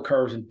saying yield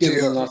curves and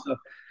dividends Yeah. and all that stuff.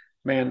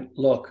 Man,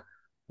 look,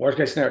 worst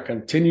case scenario,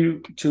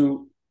 continue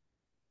to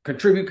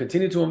contribute,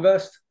 continue to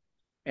invest,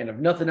 and if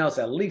nothing else,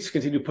 at least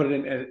continue to put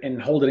it in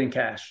and hold it in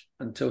cash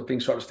until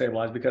things start to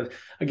stabilize. Because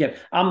again,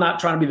 I'm not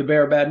trying to be the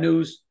bearer of bad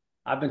news.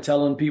 I've been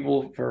telling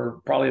people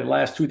for probably the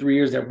last 2, 3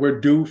 years that we're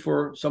due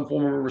for some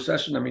form of a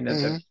recession. I mean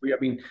Hmm. I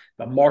mean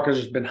the market has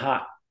just been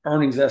hot.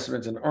 Earnings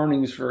estimates and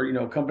earnings for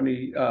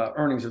company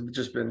earnings have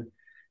just been.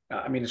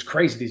 I mean it's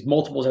crazy these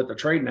multiples that they're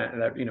trading at.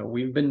 That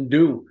we've been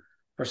due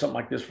for something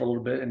like this for a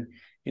little bit, and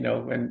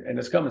and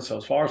it's coming. So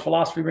as far as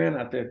philosophy, man,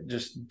 I think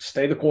just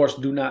stay the course.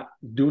 Do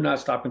not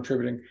stop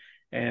contributing.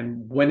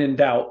 And when in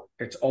doubt,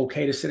 it's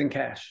okay to sit in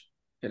cash.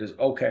 It is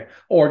okay.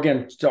 Or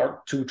again,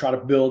 start to try to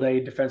build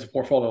a defensive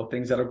portfolio,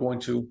 things that are going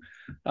to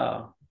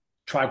uh,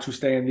 try to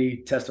stand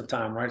the test of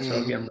time, right? So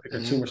Hmm. again, the Hmm.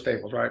 consumer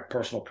staples, right?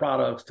 Personal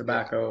products, Yeah.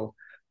 tobacco,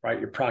 right?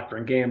 Your Procter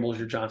and Gambles,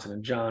 your Johnson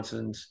and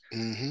Johnsons.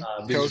 Hmm.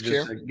 These are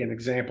just Healthcare. again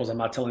examples. I'm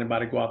not telling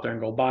anybody to go out there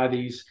and go buy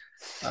these,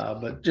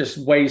 but just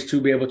ways to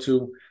be able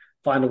to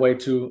find a way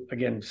to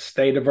again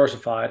stay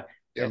diversified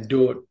Yep. and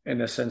do it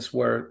in a sense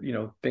where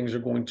things are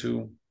going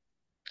to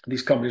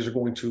these companies are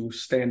going to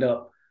stand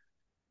up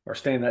or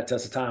stand that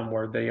test of time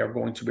where they are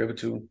going to be able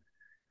to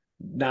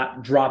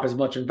not drop as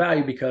much in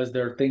value because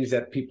there are things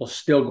that people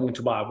still going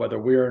to buy, whether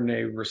we're in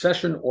a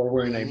recession or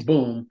we're in a Hmm.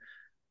 boom,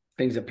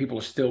 things that people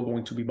are still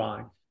going to be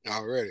buying.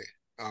 Already.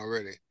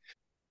 Already.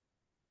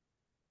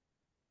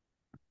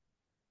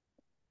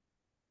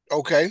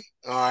 Okay.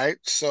 All right.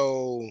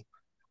 So,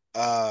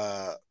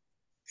 uh,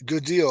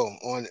 good deal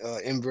on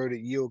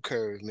inverted yield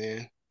curve,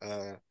 man.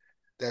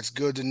 That's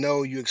good to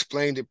know. You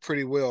explained it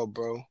pretty well,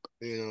 bro.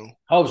 You know.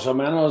 Hope so,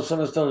 man. I know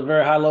some of the stuff is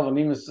very high level, and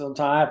even sometimes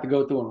I have to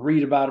go through and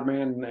read about it,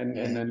 man,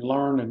 Hmm. and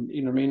learn, and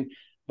you know what I mean.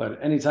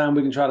 But anytime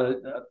we can try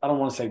to, I don't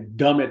want to say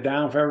dumb it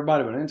down for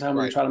everybody, but anytime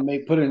we can Right. try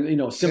to put in,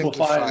 simplify it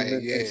Simplify it.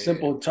 in Yeah.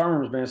 simple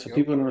terms, man, so Yep.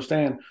 people can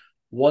understand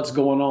what's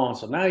going on.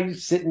 So now you're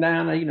sitting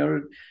down,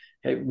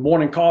 at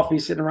morning coffee,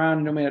 sitting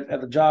around, man,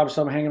 at the job or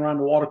something, hanging around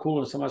the water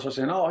cooler, and somebody starts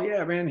saying, "Oh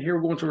yeah, man, here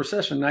we're going to a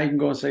recession." Now you can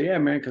go and say, "Yeah,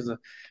 man," because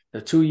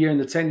the 2 year and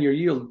the 10 year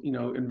yield,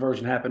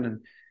 inversion happened,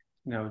 and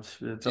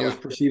it's always Yeah.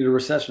 preceded a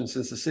recession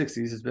since the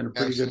 '60s. It's been a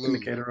pretty good Absolutely.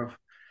 indicator of.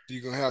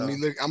 You're gonna have me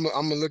So look. I'm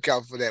gonna look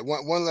out for that.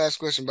 One last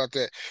question about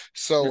that.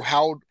 So yeah,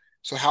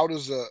 how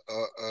does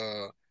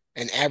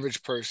an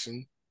average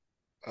person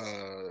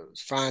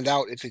find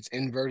out if it's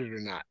inverted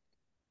or not?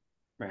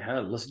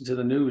 man, listen to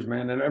the news,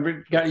 man. And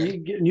every guy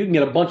Okay. you can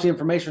get a bunch of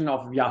information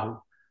off of Yahoo.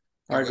 All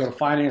right, go Okay. to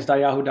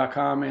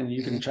finance.yahoo.com and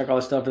you can Hmm. check all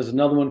this stuff. There's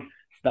another one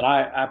that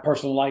I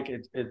personally like.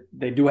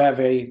 They do have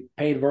a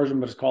paid version,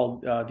 but it's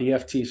called the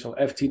FT. So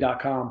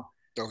FT.com.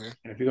 Okay.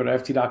 And if you go to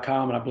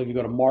FT.com and I believe you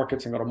go to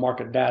markets and go to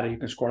market data, you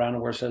can scroll down to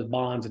where it says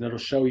bonds and it'll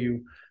show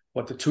you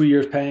what the 2 year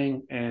is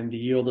paying and the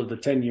yield of the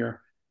 10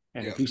 year.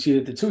 And Yep. if you see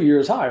that the 2 year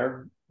is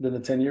higher than the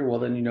 10 year, well,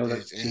 then you know that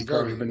It's the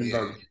curve has inverted. been Yeah.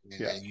 inverted.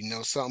 Yeah. And you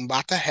know something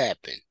about to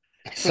happen.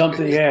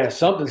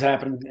 Something's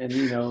happened, and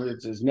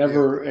it's Yeah.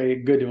 never a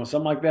good deal. When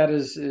something like that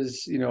is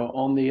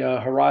on the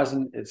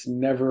horizon, it's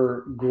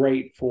never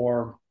great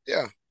for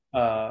Yeah.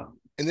 uh,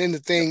 And then the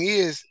thing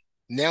is,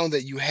 now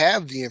that you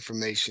have the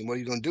information, what are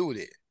you gonna do with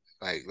it?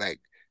 Like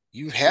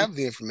you have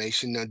the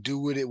information, now do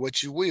with it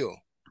what you will.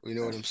 You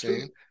know what I'm that's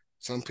saying? true.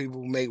 Some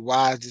people make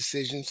wise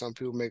decisions, some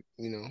people make,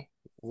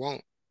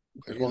 won't.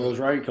 But It's one of those,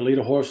 right? You can lead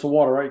a horse to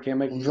water, right? You can't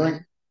make them hmm.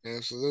 drink.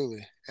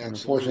 Absolutely. And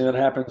unfortunately, Absolutely.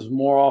 that happens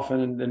more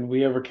often than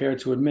we ever care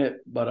to admit.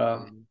 But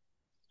Mhm.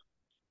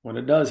 when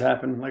it does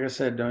happen, like I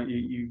said, don't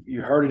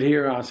you heard it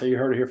here? I say you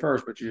heard it here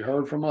first, but you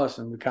heard from us,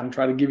 and we kind of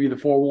try to give you the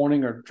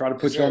forewarning or try to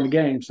Yes, put you on sir. the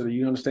game so that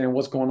you understand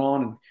what's going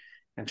on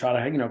and try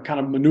to kind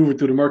of maneuver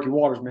through the murky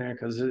waters, man,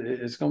 because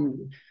it's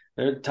going.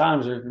 There are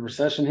times if the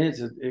recession hits,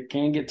 it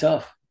can get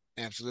tough.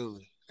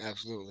 Absolutely.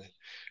 Absolutely.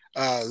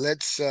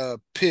 Let's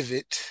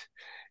pivot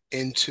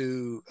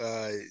into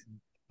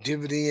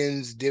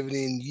dividends,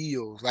 dividend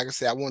yields. Like I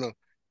said, I want to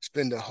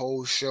spend a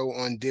whole show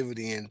on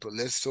dividends, but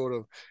let's sort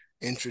of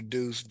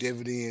introduce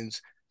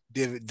dividends,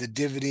 the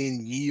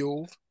dividend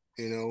yield.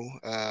 You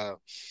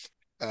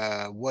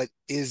what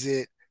is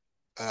it?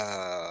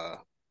 Uh,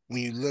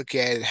 when you look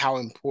at it, how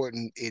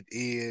important it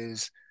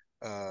is.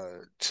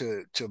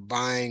 to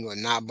buying or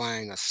not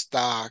buying a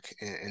stock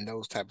and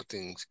those type of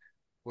things.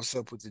 What's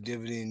up with the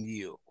dividend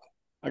yield?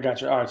 I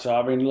got you. All right. So,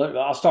 I mean,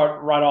 I'll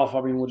start right off.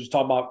 I mean, we'll just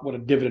talk about what a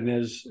dividend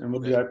is, and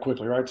we'll do Okay. that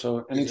quickly, right? So,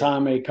 Yes, sir.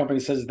 anytime a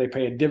company says that they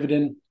pay a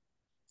dividend,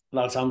 a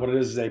lot of times what it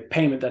is a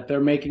payment that they're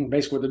making.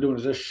 Basically, what they're doing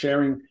is they're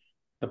sharing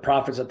the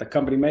profits that the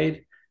company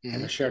made, and Hmm.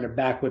 they're sharing it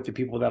back with the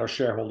people that are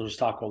shareholders,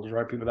 stockholders,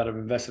 right? People that have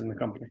invested in the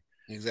company.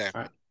 All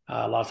Exactly. right.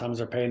 A lot of times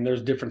they're paying.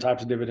 There's different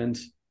types of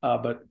dividends,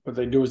 but what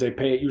they do is they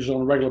pay it usually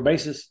on a regular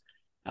basis,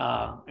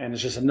 and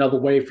it's just another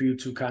way for you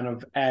to kind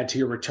of add to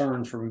your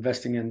returns from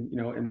investing in,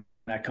 in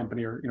that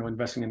company, or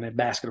investing in a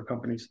basket of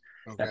companies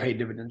that Okay. pay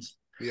dividends.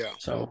 Yeah.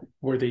 So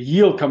where the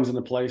yield comes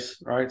into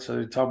place, right? So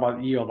they talk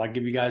about yield. I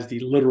give you guys the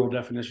literal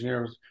definition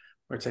here,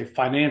 where it's a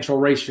financial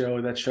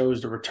ratio that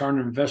shows the return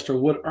an investor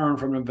would earn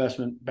from an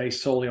investment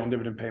based solely on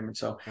dividend payments.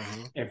 So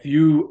Uh-huh. if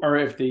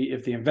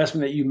the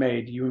investment that you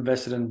made, you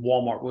invested in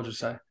Walmart, we'll just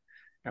say,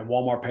 and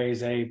Walmart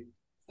pays a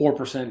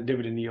 4%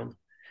 dividend yield.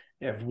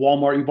 If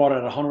Walmart, you bought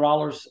it at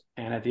 $100,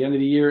 and at the end of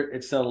the year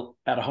it's still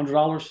at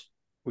 $100,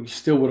 we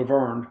still would have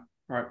earned,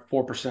 right,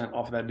 4%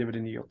 off of that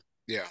dividend yield,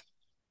 Yeah.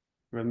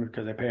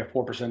 because they pay a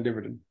 4%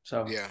 dividend.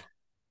 So Yeah.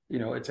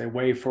 it's a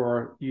way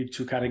for you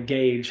to kind of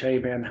gauge, hey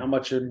man, how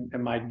much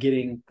am I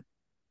getting,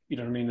 what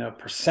I mean,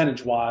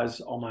 percentage wise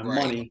on my Right.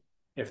 money,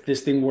 if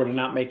this thing were to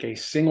not make a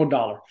single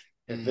dollar,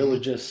 if it Hmm. was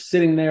just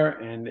sitting there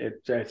and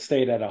it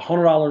stayed at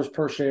 $100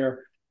 per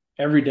share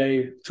every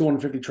day,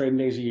 250 trading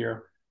days a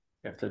year.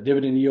 If the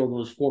dividend yield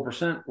was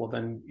 4%, well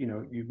then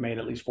you've made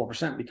at least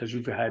 4% because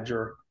you've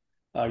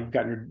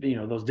gotten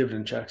those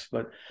dividend checks.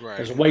 But Right.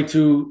 there's a way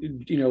to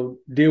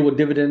deal with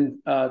dividend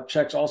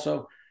checks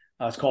also.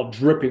 It's called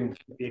dripping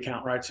the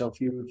account, right? So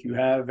if you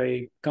have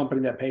a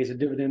company that pays a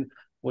dividend,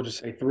 we'll just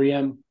say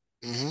 3M.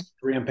 Hmm.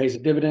 3M pays a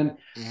dividend.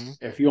 Hmm.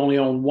 If you only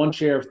own one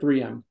share of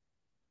 3M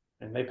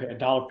and they pay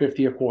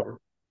 $1.50 a quarter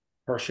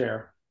per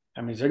share,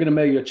 that means they're going to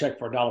mail you a check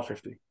for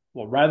 $1.50.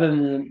 Well, rather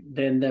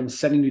than them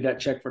sending you that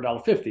check for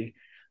 $1.50,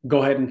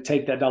 go ahead and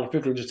take that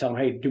 $1.50 and just tell them,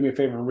 hey, do me a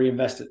favor and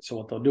reinvest it. So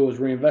what they'll do is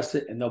reinvest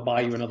it, and they'll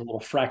buy you another little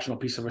fractional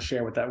piece of a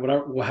share with that.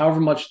 Whatever, however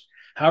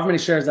many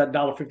shares that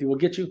 $1.50 will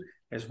get you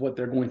is what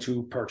they're going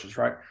to purchase,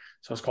 right?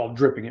 So it's called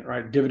dripping it,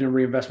 right? Dividend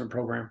reinvestment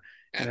program,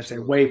 and it's a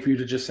Absolutely. way for you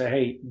to just say,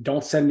 hey,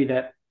 don't send me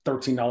that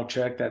 $13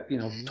 check, that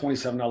Hmm.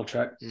 $27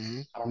 check.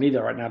 Hmm. I don't need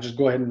that right now. Just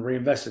go ahead and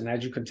reinvest it. And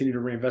as you continue to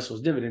reinvest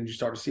those dividends, you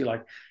start to see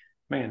like,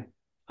 man,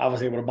 I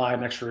was able to buy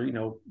an extra,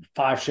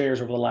 5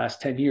 shares over the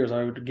last 10 years.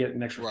 I would get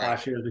an extra Right.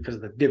 5 shares because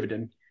of the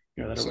dividend,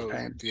 that it was So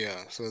paying.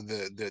 yeah, so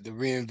the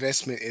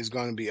reinvestment is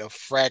going to be a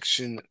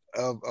fraction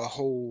of a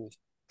whole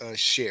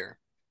share.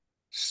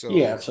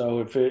 Yeah.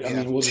 So So I you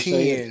have mean, we'll just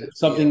say if 10,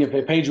 it's yeah, something, if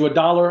they paid you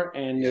 $1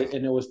 and yeah,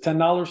 it was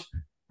 $10,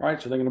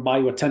 right? So they're going to buy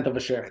you a tenth of a a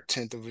share.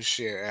 tenth of a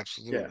share, Yeah.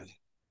 absolutely.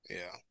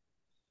 Yeah.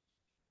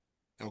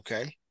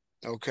 Okay.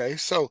 Okay.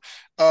 So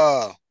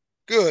uh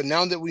good.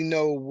 Now that we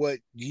know what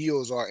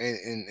yields are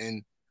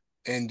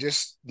and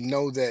just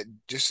know that,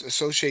 just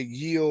associate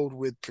yield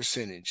with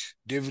percentage.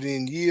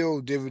 Dividend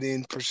yield,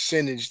 dividend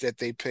percentage that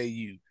they pay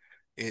you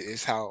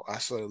is how I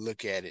sort of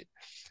look at it.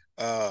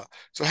 Uh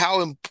so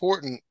how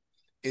important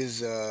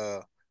is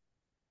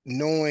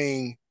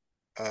knowing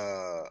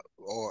or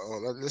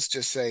let's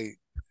just say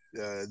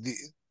the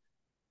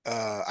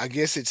I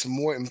guess it's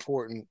more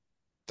important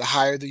the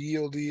higher the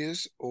yield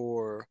is,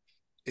 or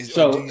do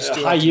So you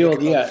still high have to look yield, at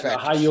other yeah, a high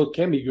factors? yield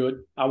can be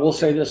good. I will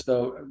say Okay. this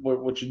though,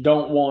 what you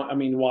don't want, I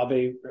mean, while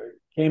they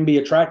can be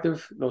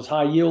attractive, those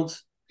high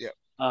yields, Yep.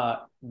 uh,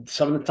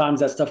 some of the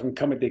times that stuff can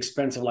come at the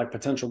expense of like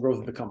potential growth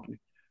of the company,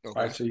 Okay.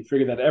 right? So you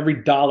figure that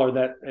every dollar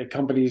that a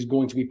company is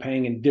going to be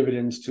paying in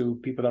dividends to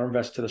people that are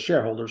invested, to the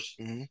shareholders,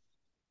 Hmm.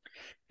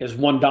 is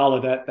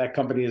 $1 that that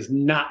company is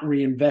not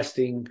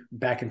reinvesting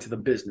back into the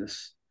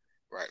business.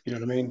 Right. You know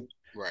what I mean?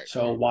 Right.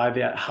 So why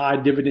that high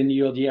dividend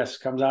yield, yes,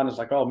 comes out and it's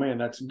like, oh man,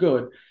 that's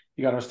good.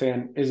 You got to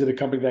understand, is it a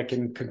company that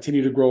can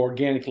continue to grow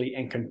organically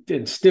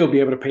and still be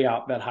able to pay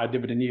out that high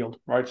dividend yield,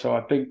 right? So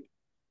I think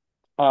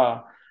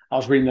I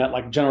was reading that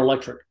like General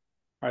Electric,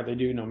 right? They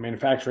do,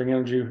 manufacturing,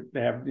 energy.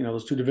 They have,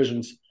 those two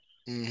divisions.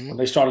 Hmm. When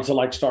they started to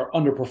like start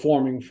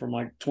underperforming from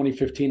like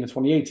 2015 to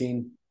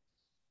 2018,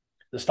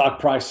 the stock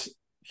price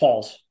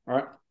falls,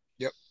 right?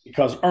 Yep.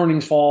 Because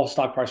earnings fall,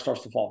 stock price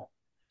starts to fall.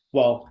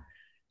 Well,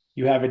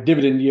 you have a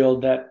dividend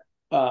yield that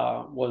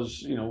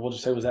was, we'll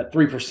just say was at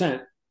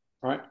 3%,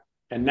 right?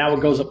 And now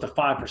it goes Hmm. up to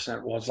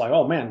 5%. Well, it's like,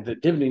 oh man, the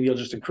dividend yield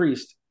just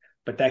increased,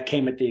 but that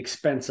came at the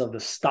expense of the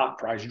stock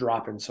price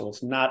dropping. So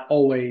it's not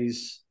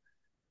always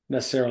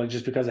necessarily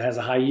just because it has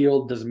a high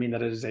yield doesn't mean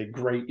that it is a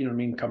great,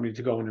 company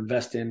to go and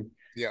invest in.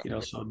 Yeah.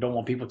 So don't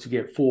want people to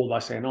get fooled by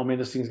saying, oh man,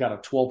 this thing's got a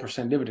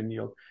 12% dividend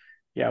yield.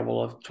 Yeah,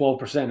 well, if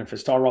 12%, if it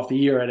started off the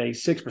year at a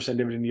 6%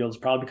 dividend yield, it's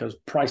probably because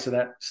price of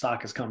that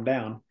stock has come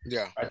down.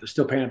 Yeah. Right? They're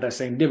still paying that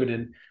same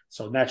dividend.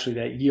 So naturally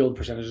that yield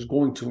percentage is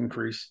going to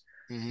increase,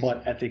 Hmm.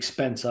 but at the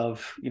expense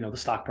of, the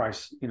stock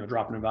price,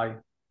 dropping in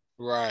value.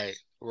 Right.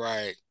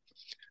 Right.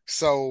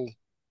 So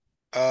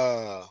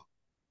uh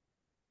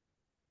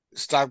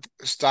stock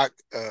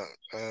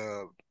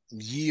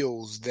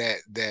yields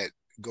that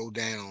go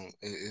down.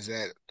 Is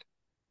that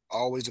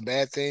always a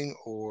bad thing,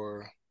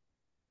 or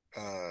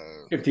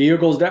If the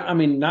yield goes down, I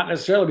mean, not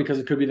necessarily because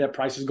it could be that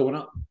price is going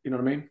up. You know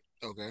what I mean?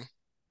 okay?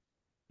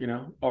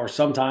 Or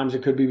sometimes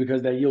it could be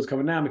because that yield's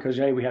coming down because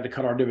hey, we had to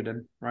cut our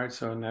dividend, right?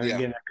 So now, Yeah.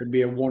 again, that could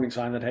be a warning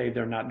sign that hey,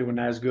 they're not doing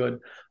as good,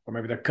 or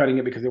maybe they're cutting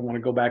it because they want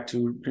to go back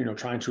to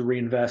trying to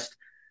reinvest,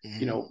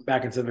 Hmm.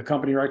 back into the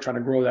company, right? Trying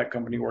to grow that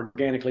company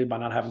organically by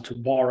not having to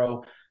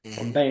borrow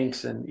from Hmm.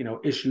 banks and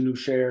issue new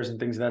shares and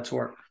things of that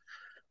sort.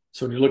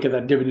 So when you look at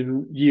that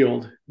dividend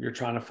yield, you're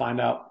trying to find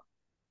out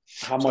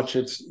how So much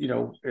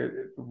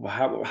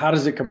how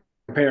does it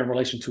compare in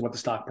relation to what the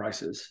stock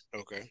price is?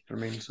 okay. I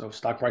mean, so if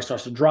stock price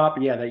starts to drop,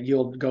 yeah, that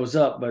yield goes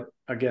up. But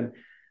again,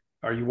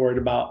 are you worried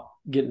about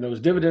getting those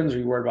dividends? Or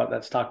are you worried about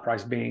that stock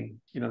price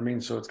being, you know what I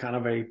mean? So it's kind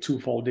of a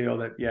twofold deal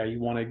that, yeah, you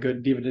want a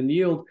good dividend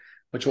yield,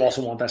 but you Right.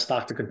 also want that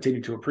stock to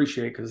continue to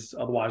appreciate because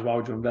otherwise, why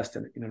would you invest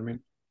in it? You know what I mean?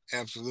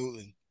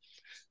 Absolutely.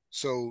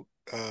 So,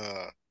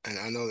 and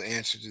I know the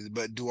answer to this,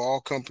 but do all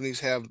companies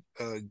have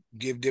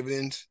give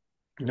dividends?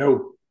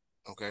 No,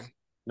 Okay.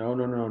 no,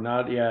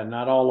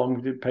 not all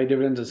of them pay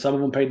dividends, and some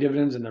of them pay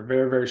dividends, and they're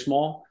very, very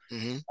small.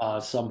 Hmm.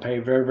 Some pay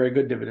very, very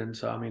good dividends.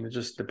 So I mean, it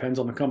just depends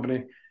on the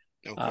company.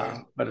 Okay.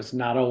 But it's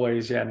not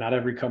always, yeah, not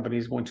every company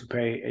is going to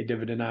pay a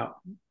dividend out.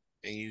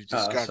 And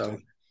So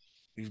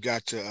you've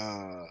got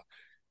to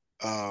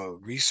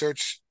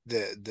research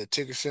the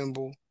ticker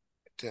symbol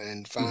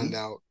and find mhm.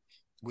 out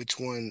which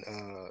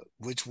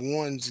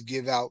ones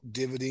give out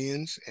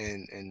dividends,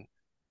 and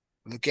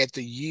look at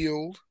the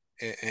yield,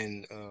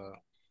 and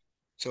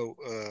so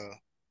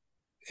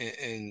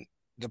and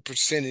the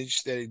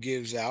percentage that it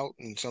gives out.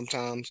 And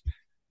sometimes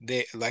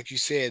they, like you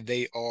said,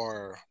 they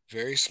are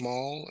very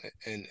small,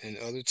 and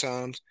other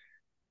times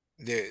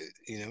they,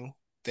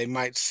 they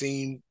might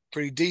seem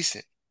pretty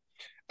decent.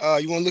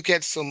 You want to look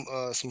at some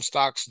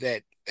stocks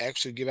that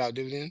actually give out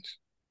dividends?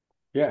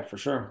 Yeah, for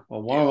sure.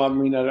 Well, one of Yeah. them,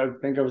 I mean, I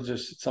think it was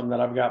just something that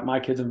I've got my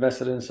kids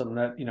invested in, something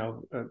that,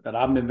 that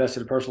I'm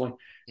invested in personally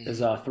is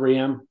Hmm.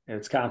 3M.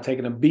 It's kind of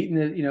taken a beating,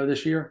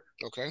 this year.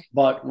 Okay.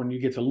 But when you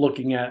get to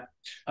looking at,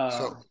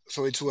 So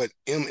so it's what,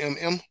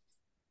 MMM?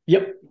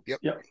 yep, Yep.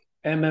 yep,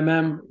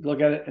 MMM, look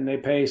at it, and they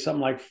pay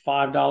something like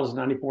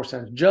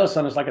 $5.94, just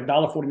on it's like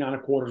 $1.49 a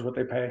quarter is what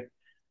they pay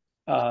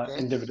Okay.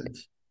 in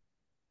dividends.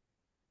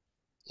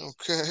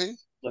 Okay.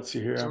 Let's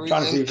see here. I'm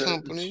trying to 3M see if it's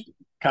company.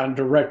 kind of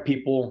direct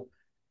people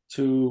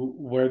to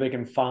where they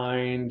can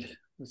find.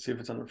 Let's see if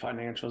it's under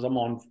financials. I'm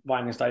on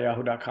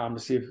finance.yahoo.com to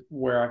see if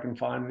where I can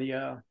find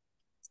the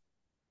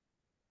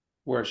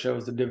where it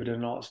shows the dividend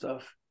and all that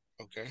stuff.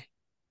 Okay.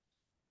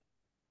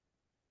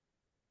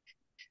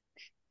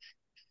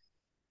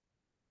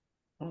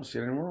 I don't see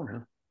it anywhere on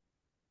here.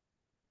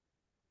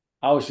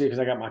 I always see it because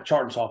I got my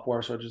charting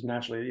software, so it just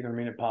naturally, you know what I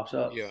mean, it pops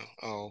up. Yeah.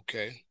 Oh,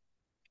 okay.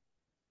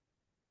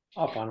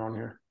 I'll find it on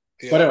here.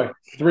 But Yeah. anyway,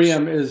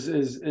 3M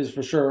is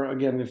for sure.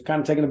 Again, they've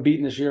kind of taken a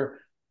beating this year,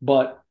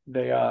 but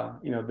they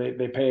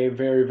pay a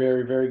very,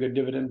 very, very good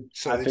dividend.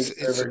 So I think it's it's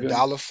very, it's a very good.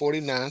 dollar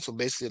 49. So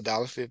basically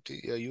 $1.50.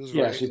 Yeah, you was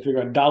Yeah, right. so you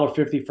figure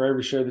 $1.50 for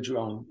every share that you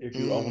own. If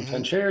you own Hmm.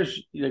 10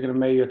 shares, you're gonna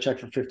mail you a check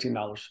for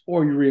 $15.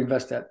 Or you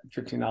reinvest that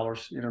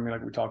 $15, you know what I mean,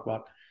 like we talked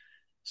about.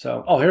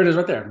 So here it is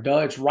right there. Duh,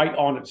 it's right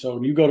on it. So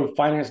when you go to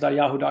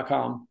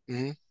finance.yahoo.com,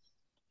 Hmm.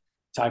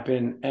 type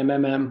in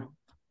MMM,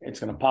 it's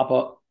gonna pop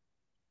up,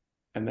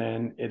 and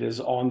then it is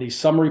on the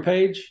summary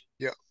page,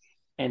 Yeah.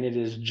 and it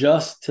is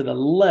just to the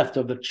left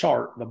of the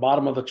chart, the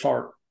bottom of the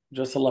chart,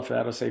 just to the left of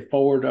that. It'll say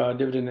forward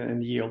dividend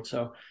and yield.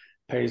 So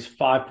pays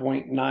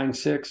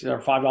 5.96 or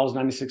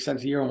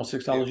 $5.96 a year, almost Yeah.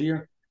 $6 a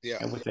year, Yeah.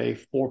 and with a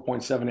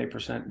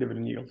 4.78%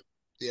 dividend yield.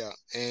 Yeah.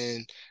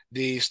 And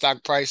the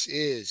stock price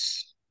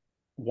is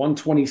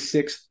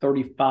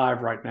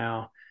 126.35 right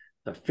now.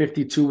 The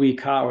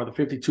 52-week high or the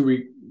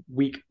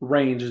 52-week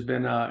range has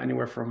been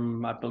anywhere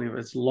from, I believe,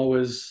 as low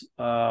as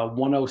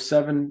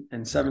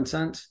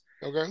 107.07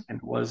 okay. and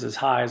was as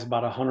high as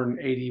about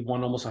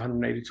 181, almost $182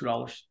 a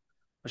When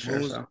share.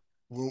 was So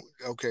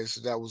okay,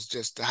 so that was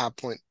just the high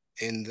point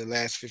in the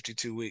last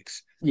 52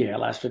 weeks. yeah,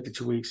 last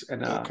 52 weeks,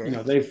 and Okay.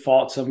 they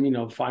fought some,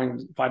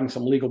 fighting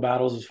some legal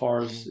battles as far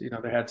Hmm. as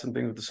they had some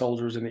things with the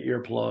soldiers and the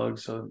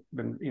earplugs, so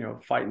been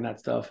fighting that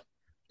stuff.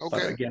 But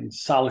Okay. again,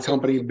 solid So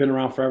company, been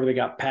around forever. They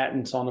got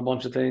patents on a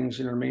bunch of things.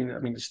 You know what I mean? I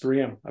mean, it's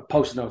 3M.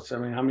 Post notes. I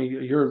mean, how many?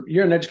 You're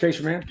in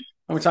education, man.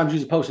 How many times you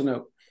use a post-it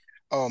note?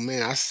 oh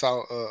man, I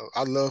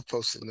love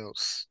post-it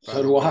notes, by So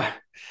the do way. I.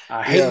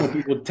 I hate when Yeah.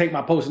 people take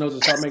my post-it notes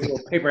and start making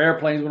little paper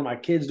airplanes. One of my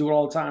kids do it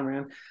all the time,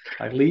 man.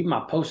 Like, leave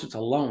my post-its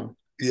alone.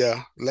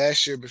 Yeah.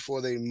 Last year,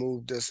 before they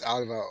moved us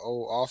out of our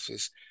old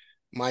office,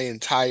 my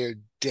entire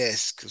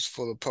desk was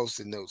full of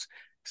post-it notes.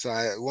 So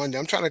one day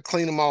I'm trying to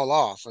clean them all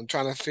off. I'm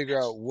trying to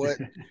figure out what,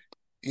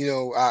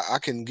 I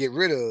can get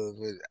rid of.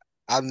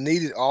 I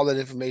needed all that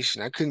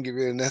information. I couldn't get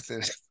rid of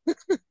nothing.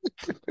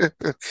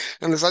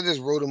 Unless I just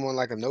wrote them on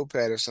like a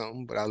notepad or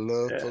something, but I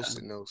love Yeah,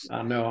 post-it notes.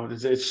 I know.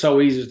 It's so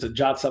easy to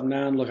jot something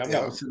down. Look, I've got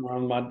Yeah. one sitting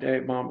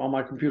around on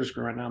my computer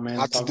screen right now, man.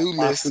 My It's talking about to-do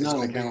five list two is nine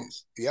gonna be,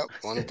 accounts. yep,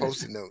 on a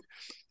post-it note.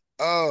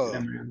 Uh, Yeah,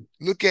 man.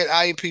 look at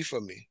IEP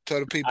for me. Tell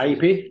the people,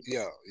 IEP?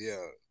 yeah, yeah.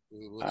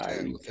 What's that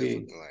IEP.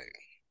 looking like?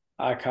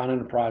 Icon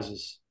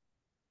Enterprises.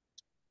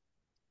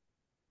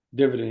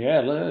 Dividend.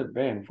 Yeah,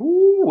 man.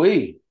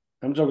 Woo-wee.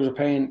 Them jokers are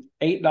paying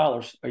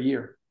 $8 a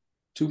year.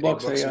 Two Eight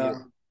bucks bucks a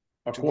year.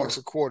 a $2 quarter.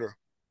 a quarter.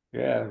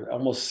 Yeah,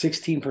 almost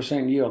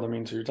 16% yield. I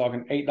mean, so you're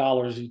talking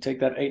 $8. You take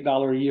that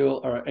 $8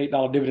 yield or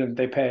 $8 dividend that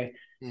they pay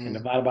and Mm-hmm.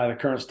 divide it by the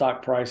current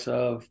stock price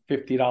of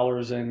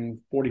 $50.45.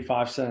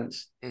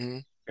 Mm-hmm.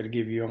 It'll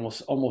give you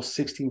almost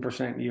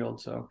 16%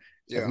 yield. So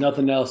if Yeah.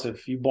 nothing else,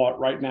 if you bought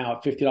right now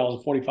at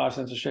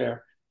 $50.45 a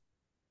share,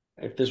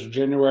 if this was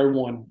January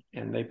 1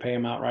 and they pay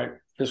them out right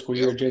fiscal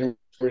Yep. year, January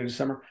to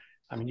December,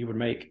 I mean, you would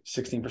make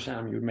 16%.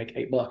 I mean, you would make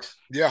 $8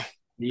 Yeah.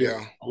 a year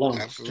Yeah. alone.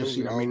 Just,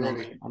 Absolutely. I mean,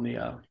 Already. on the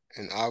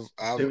And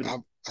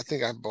dividend. I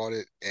think I bought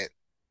it at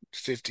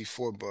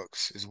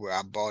 $54 is where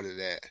I bought it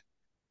at.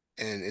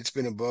 And it's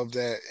been above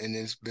that and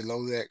it's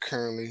below that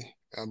currently,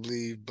 I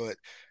believe. But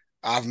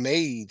I've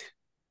made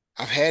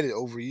I've had it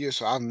over a year,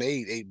 so I've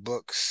made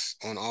 $8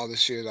 on all the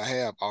shares I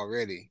have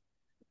already.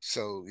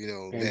 So,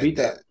 And beat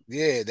that that.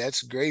 yeah,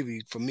 that's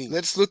gravy for me.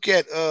 Let's look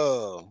at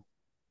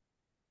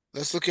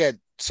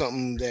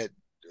something that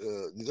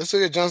let's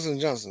look at Johnson&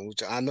 and Johnson,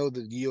 which I know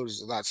the yield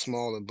is a lot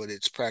smaller, but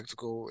it's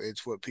practical.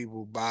 It's what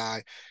people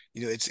buy.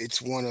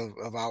 It's one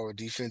of our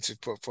defensive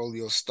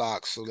portfolio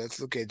stocks. So let's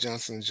look at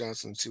Johnson& and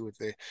Johnson and see what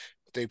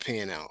they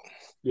paying out.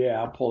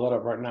 Yeah, I'll pull that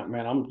up right now,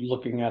 man. I'm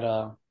looking at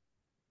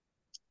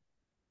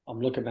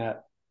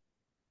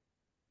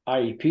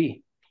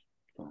IEP.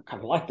 I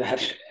kind of like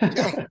that.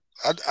 Yeah,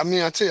 I I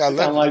mean, I tell you, I kind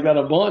of love it. like that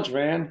a bunch,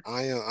 man.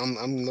 I am.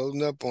 I'm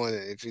loading up on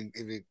it. If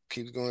it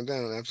keeps going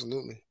down,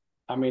 absolutely.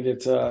 I mean,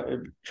 it's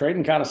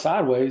trading kind of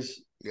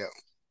sideways Yeah,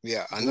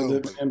 yeah. I a little know,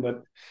 bit, but man.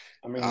 But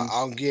I mean,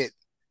 I'll get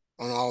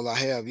on all I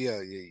have.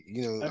 Yeah,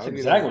 yeah. that's I'll get on.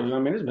 exactly. I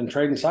mean, it's been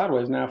trading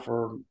sideways now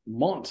for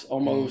months,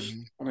 almost.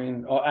 Hmm. I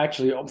mean,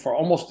 actually, for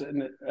almost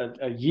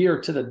a year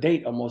to the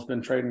date, almost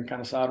been trading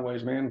kind of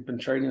sideways, man. Been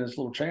trading this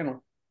little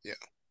channel, Yeah,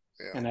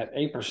 yeah. and at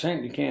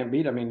 8%, you can't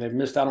beat. I mean, they've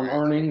missed out on Correct.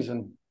 earnings,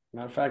 and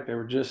matter of fact, they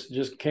were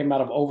just came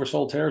out of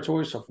oversold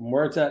territory. So from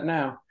where it's at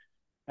now,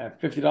 at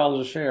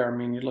 $50 a share, I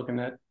mean, you're looking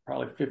at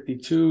probably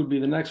 52 would be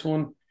the next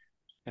one,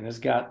 and it's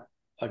got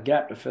a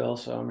gap to fill.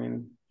 So I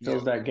mean, Yeah,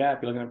 fills that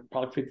gap. You're looking at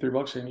probably 53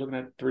 bucks, and you're looking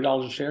at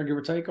 $3 a share, give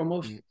or take,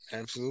 almost.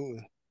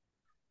 absolutely.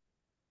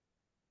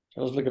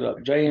 So let's look it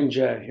up. J and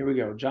J. Here we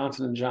go.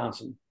 Johnson and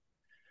Johnson.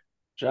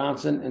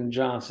 Johnson and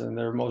Johnson.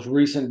 Their most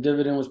recent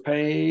dividend was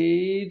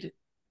paid.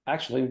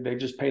 Actually, they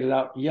just paid it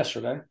out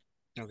yesterday.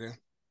 Okay.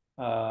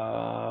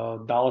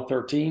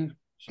 $1.13.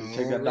 So you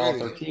take that dollar Already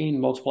thirteen,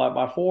 multiply it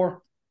by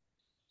four,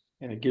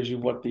 and it gives you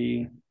what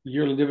the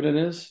yearly dividend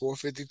is.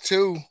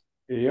 452.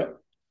 Yep.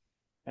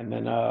 And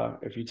then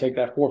if you take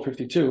that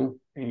 452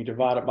 and you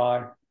divide it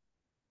by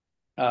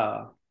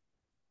uh,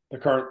 the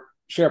current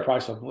share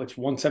price of it's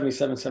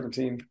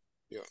 177.17.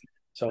 Yeah.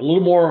 So a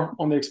little more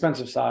on the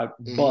expensive side,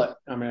 Hmm. but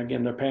I mean,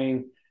 again, they're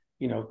paying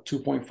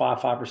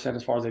 2.55%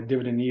 as far as a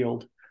dividend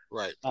yield.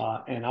 Right.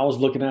 And I was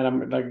looking at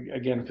them like,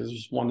 again because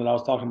it's one that I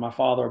was talking to my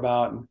father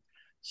about and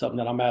something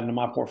that I'm adding to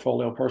my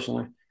portfolio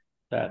personally.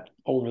 That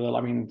over the,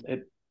 I mean,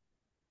 it.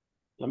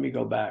 Let me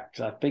go back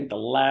because I think the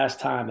last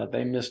time that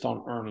they missed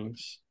on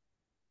earnings,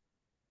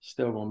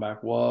 still going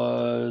back,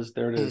 was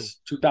there it Hmm. is,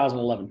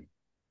 2011.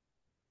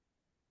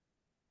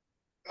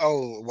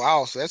 Oh,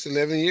 wow. So that's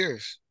 11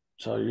 years.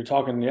 So you're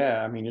talking,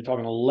 yeah, I mean, you're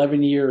talking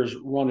 11 years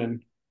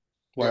running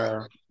Yeah.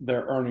 where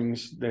their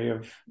earnings they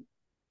have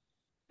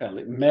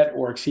met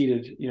or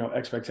exceeded,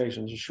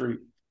 expectations of street.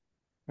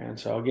 And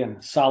so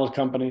again, solid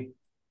company,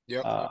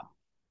 Yep. uh,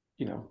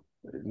 you know,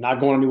 not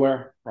going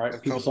anywhere, A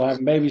right? People still company,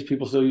 having babies,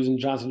 people still using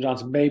Johnson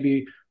Johnson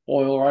baby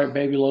oil, right?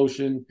 Baby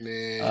lotion,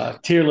 man.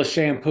 tearless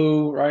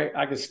shampoo, right?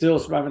 I can still,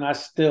 I mean, I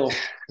still,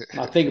 when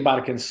I think about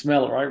it, can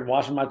smell it, right?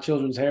 Washing my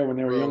children's hair when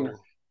they were younger,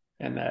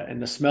 Bro.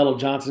 and the smell of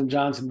Johnson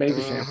Johnson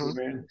baby shampoo, Uh-huh.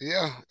 man.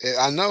 Yeah.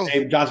 I know.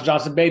 Johnson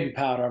Johnson baby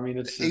powder. I mean,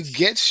 It it's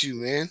gets you,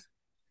 man.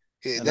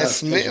 and That that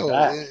takes you smell in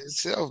back.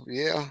 itself,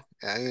 yeah.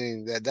 I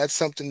mean, that's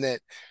something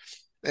that,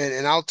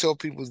 and I'll tell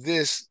people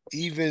this,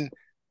 even,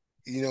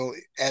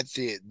 at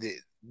the,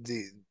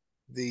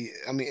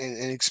 I mean,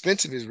 and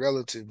expensive is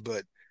relative,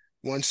 but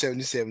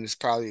 177 is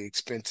probably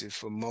expensive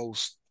for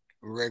most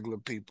regular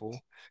people.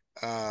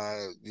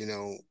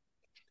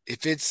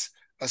 If it's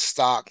a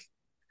stock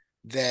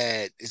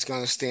that is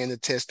going to stand the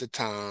test of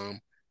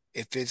time,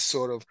 if it's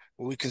sort of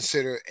what we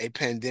consider a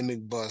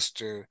pandemic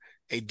buster,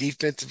 a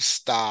defensive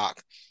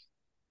stock,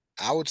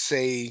 I would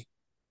say,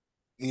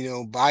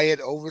 buy it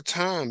over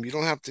time. You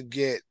don't have to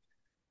get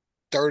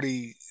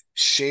 30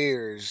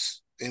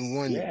 shares in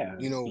Yeah,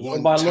 little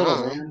one by little,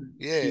 time. man.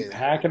 Yeah. Keep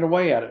hacking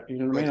away at it. You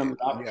know what I But mean?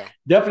 I'm yeah,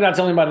 definitely not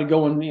telling anybody to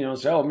go and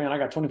say, "Oh man, I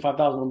got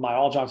 25,000 to buy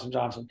all Johnson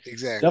Johnson."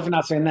 exactly. Definitely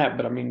not saying that,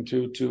 but I mean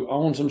to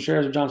own some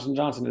shares of Johnson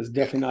Johnson is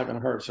Yeah. definitely not going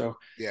to hurt. So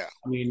Yeah.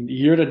 I mean,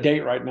 year to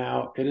date right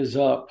now, it is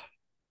up.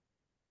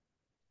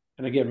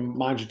 And again,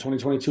 mind you,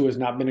 2022 has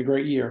not been a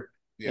great year.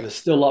 It Yeah. is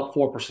still up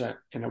 4%,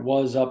 and it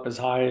was up as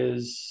high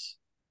as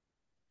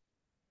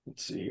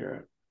let's see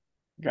here,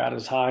 got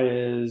as high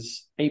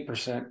as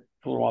 8%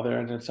 for a little while there,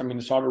 and it's, I mean,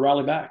 it started to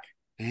rally back.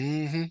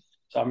 Mm-hmm.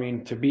 So I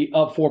mean, to be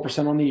up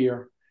 4% on the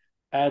year,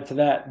 add to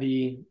that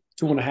the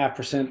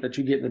 2.5% that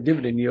you get in the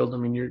dividend yield. I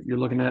mean, you're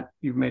looking at,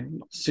 you've made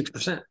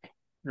 6%.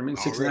 I mean,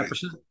 six and a half Already.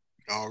 percent.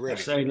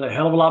 That's Already. saying a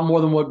hell of a lot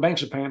more than what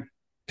banks are paying,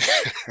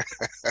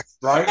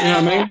 right? You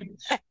know what I mean?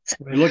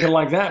 When you look at it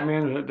like that,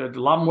 man, a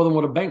lot more than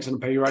what a bank's going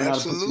to pay you right now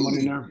to put some money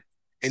in Absolutely. there.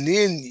 And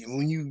then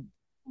when you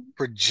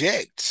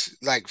project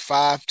like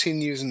 5,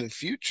 10 years in the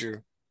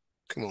future,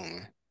 come on,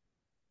 man.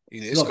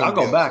 It's Look, gonna I'll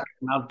be go a back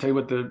and I'll tell you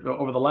what the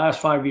over the last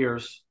 5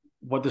 years,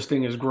 what this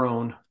thing has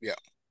grown. yeah.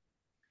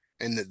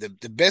 And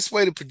the best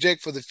way to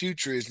project for the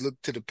future is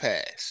look to the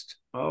past.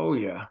 Oh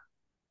yeah.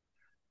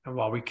 And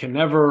while we can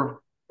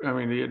never, I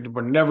mean,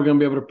 we're never going to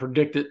be able to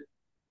predict it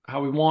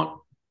how we want.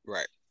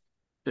 Right.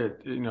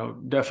 It,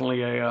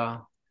 definitely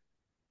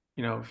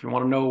if you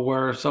want to know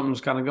where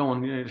something's kind of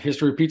going,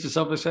 history repeats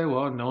itself. They say,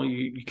 well, no,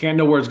 you can't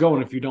know where it's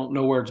going if you don't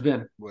know where it's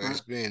been. Where Right.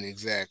 it's been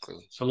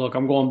exactly. So look,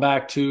 I'm going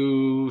back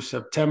to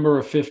September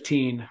of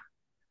 15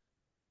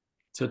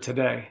 to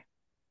today.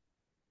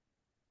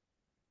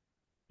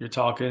 You're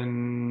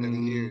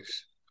 7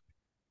 years. talking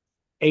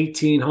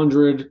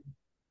 1,800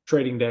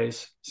 trading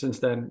days since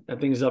then. That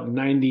thing is up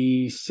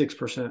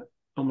 96%,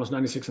 almost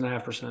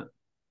 96.5%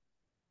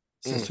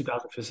 since Mm,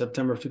 2000,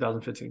 September of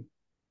 2015.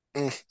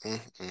 mm, mm,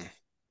 mm.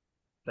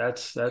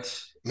 That's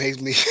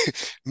Makes me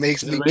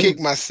makes you know me what I kick mean.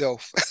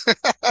 myself.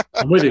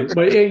 I'm with you,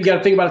 but you got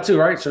to think about it too,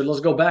 right? So let's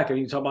go back. I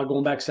mean, you talk about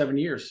going back 7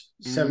 years.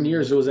 7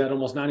 years, Hmm. it was at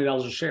almost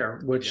 $90 a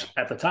share, Yeah, which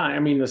at the time, I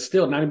mean, it's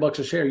still $90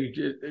 a share.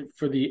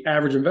 For the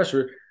average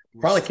investor,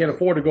 probably was can't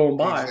afford to go and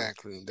buy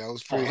exactly. That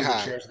was a pretty hundred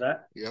high. shares of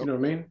that. You Yep. know what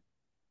I mean?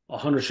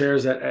 100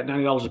 shares at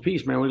 $90 a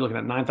piece, man. We're looking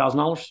at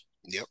 $9,000.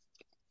 Yep.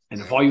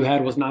 And if Yep. all you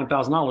had was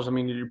 $9,000, I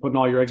mean, you're putting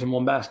all your eggs in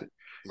one basket.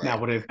 Right. Now,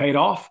 would it have paid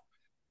off?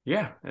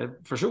 Yeah, it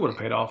for sure would have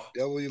paid off.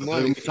 Double your But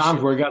there's money gonna be for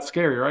times sure. where it got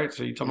scary, right?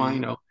 So you talking about,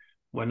 Hmm.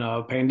 when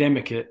a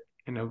pandemic hit,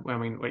 I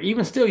mean,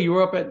 even still, you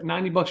were up at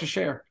 $90 a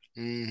share.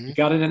 Hmm. You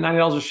got in at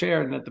 $90 a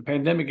share, and at the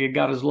pandemic, it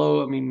got as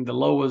low. I mean, the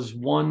low was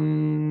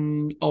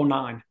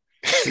 109.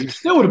 So you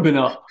still would have been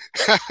up.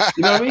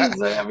 You know what I mean?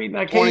 So, I mean,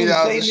 I can't even $20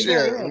 say a anything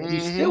there. share. Yeah, you Hmm.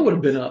 still would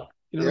have been up.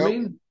 You know what I Yep.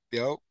 mean?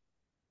 Yep.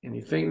 And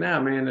you think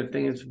now, man, the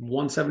thing is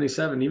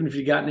 177. Even if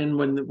you gotten in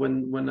when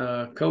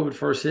COVID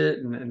first hit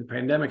and the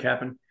pandemic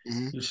happened,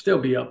 Hmm. you'd still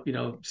be up,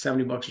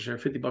 $70 a share,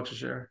 $50 a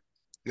share.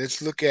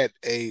 Let's look at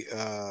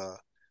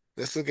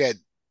let's look at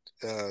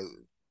uh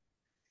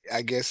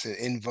I guess an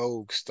in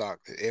vogue stock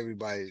that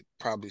everybody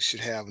probably should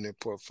have in their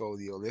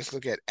portfolio. Let's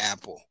look at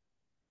Apple.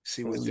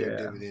 See what Oh their yeah.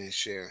 dividend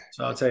share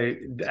So I'll tell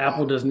you,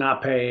 Apple does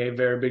not pay a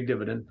very big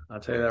dividend. I'll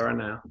tell you that Okay. right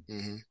now.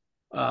 Hmm.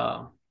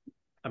 Uh,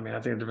 I mean,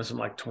 I think the dividend's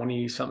like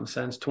 20 something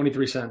cents,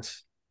 23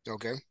 cents.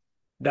 Okay.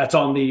 That's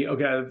on the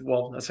okay.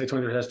 Well, let's say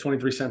 23. That's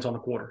 23 cents on the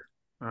quarter.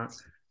 All right.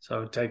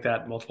 So take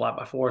that, multiply it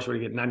by four, so you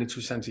get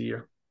 92 cents a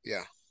year.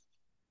 Yeah.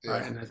 All Yeah.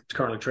 right, and it's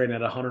currently trading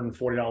at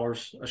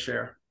 $140 a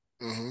share.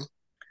 Hmm.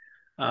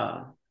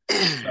 Uh,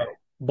 so,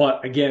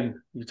 but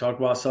again, you talk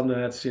about something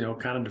that's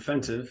kind of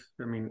defensive.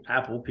 I mean,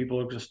 Apple people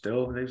are just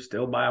they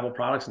still buy Apple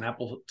products, and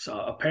Apple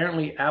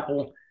apparently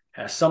Apple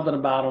has something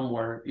about them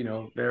where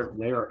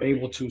they are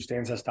able to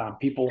stand test time.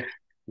 People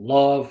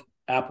love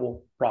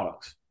Apple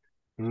products.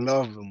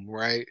 Love them,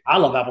 right? I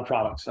love Apple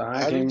products.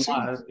 I I can't do even too.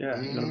 lie.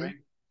 Yeah, you know what I Hmm. mean.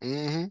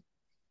 Hmm.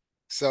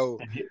 So,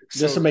 And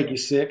this so will make you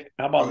sick.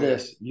 How go about ahead.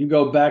 this? You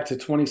go back to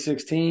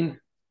 2016.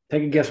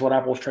 Take a guess what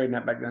Apple was trading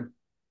at back then.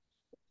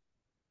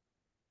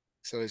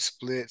 So it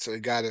split. So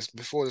it got us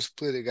before the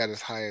split. It got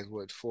as high as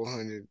what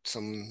 400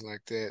 something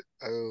like that.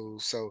 Oh,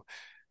 so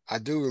I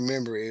do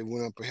remember it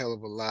went up a hell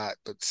of a lot.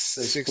 But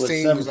They split 16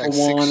 seven was for like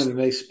one, and six. then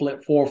they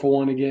split 4 for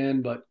one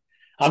again. But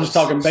I'm So just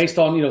talking based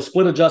on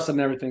split adjusted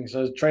and everything.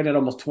 So it's trading at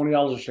almost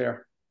 $20 a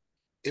share.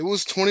 it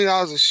was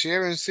 $20 a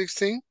share in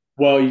 16.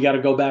 Well, you got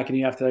to go back and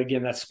you have to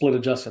again that's split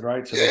adjusted,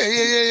 right? So they Yeah, yeah,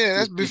 split yeah, yeah.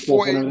 That's four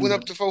before for it everything. went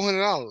But up to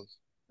 $400.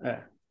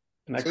 yeah,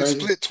 isn't that So it crazy?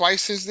 split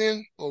twice since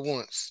then, or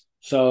once.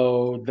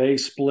 So they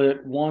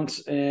split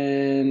once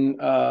in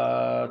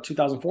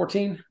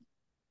 2014,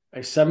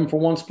 a 7 for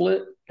 1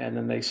 split, and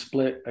then they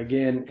split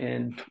again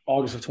in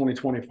August of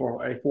 2020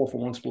 for a 4 for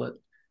 1 split.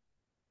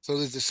 So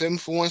does the 7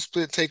 for 1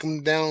 split take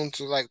them down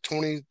to like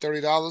 $20,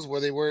 $30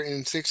 where they were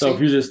in So 16?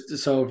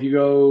 if you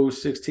go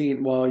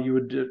 16, well, you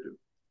would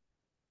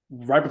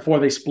right before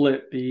they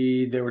split,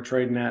 they were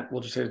trading at,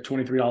 we'll just say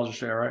 $23 a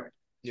share, right?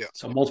 Yeah.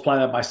 So multiply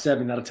that by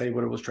seven, that'll tell you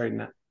what it was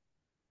trading at.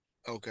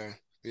 Okay.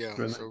 Yeah.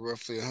 So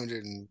roughly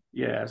 160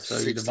 Yeah, so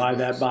you divide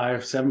that bucks. by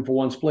 7 for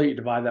 1 split, you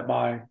divide that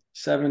by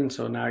seven.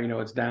 So now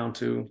it's down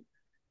to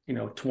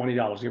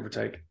 $20, give or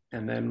take.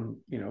 And then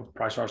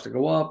price starts to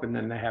go up, and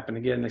then they happen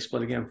again, they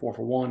split again 4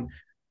 for 1,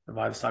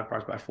 divide the stock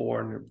price by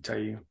four, and it'll tell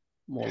you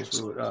more or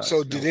less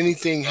So did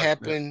anything right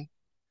from there. happen?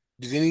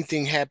 Did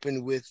anything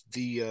happen with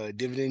the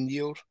dividend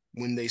yield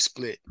when they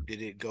split?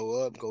 Did it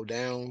go up, go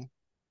down?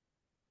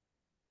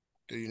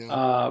 Do you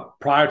know?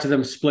 Prior to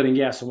them splitting,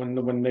 yeah. So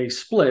when they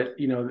split,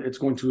 it's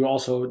going to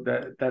also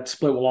that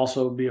split will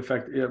also be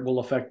affect it will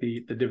affect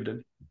the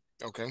dividend.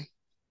 Okay.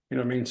 You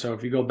know what I mean? So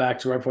if you go back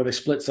to right before they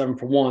split 7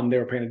 for 1, they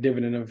were paying a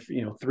dividend of,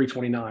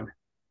 3.29,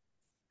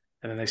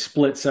 and then they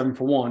split 7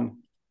 for 1,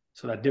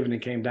 so that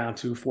dividend came down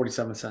to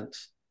 47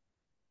 cents.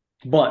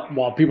 But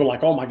while people are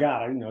like, oh my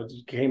god,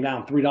 it came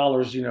down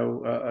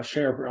 $3, a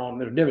share on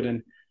their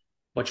dividend,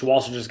 but you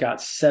also just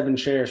got 7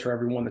 shares for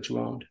every one that you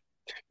owned.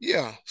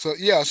 Yeah. So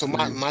yeah. So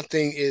I mean, my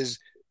thing is,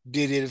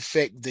 did it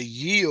affect the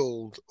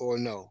yield or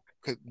no?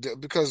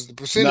 Because the not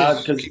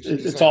percentage because keeps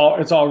it the it's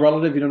same. all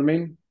relative. You know what I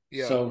mean?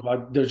 Yeah.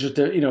 So there's just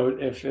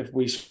if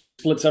we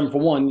split 7 for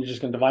 1, you're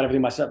just going to divide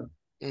everything by 7.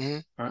 Hmm.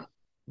 All right.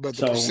 But the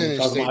So when you percentage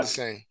talk stayed the about,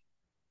 same.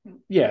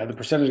 yeah, the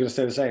percentage is going to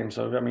stay the same.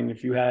 So I mean,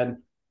 if you had,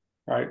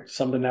 right,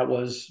 something that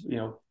was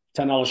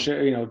 $10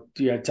 share,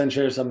 you had 10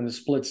 shares, something that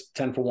splits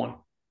 10 for 1. All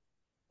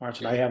right.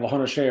 So now Yeah. you have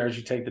 100 shares.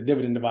 You take the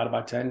dividend divided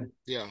by 10,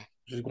 Yeah.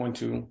 which is going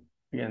to,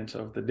 again,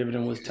 so if the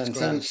dividend was It's 10 going to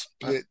cents,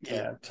 split the,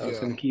 yeah, so it's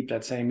yeah. going to keep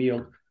that same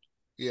yield.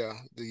 Yeah.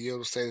 The yield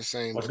will stay the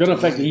same, What's but going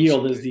the to affect the money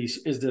will yield is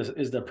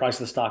split. the price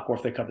of the stock, or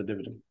if they cut the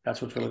dividend.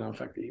 That's what's really going to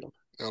affect the yield.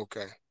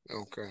 Okay.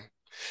 Okay.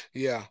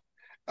 Yeah.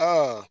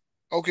 Uh,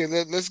 okay.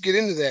 Let's get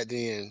into that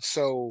then.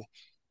 So,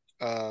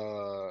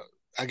 uh,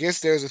 I guess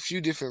there's a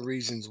few different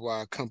reasons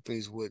why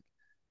companies would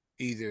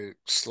either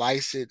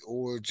slice it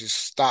or just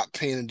stop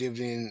paying a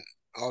dividend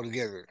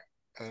altogether.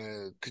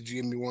 Could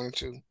you give me one or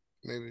two,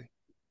 maybe?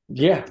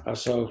 Yeah,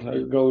 so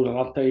it goes, and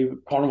I'll tell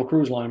you, Carnival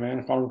Cruise Line,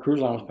 man. Carnival Cruise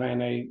Line was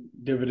paying a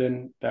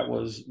dividend that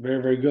was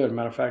very, very good.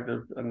 Matter of fact,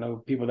 I know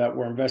people that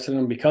were invested in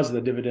them because of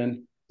the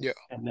dividend. Yeah.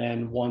 And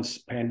then once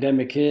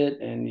pandemic hit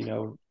and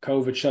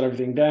COVID shut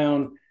everything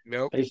down,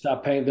 Nope. they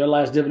stopped paying. Their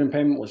last dividend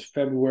payment was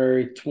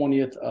February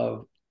 20th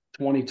of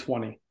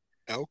 2020, and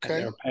they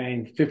Okay. were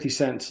paying 50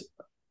 cents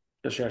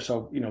a share.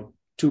 So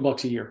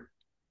 $2 a year.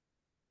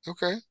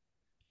 Okay.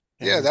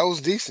 Yeah, And that was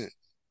decent.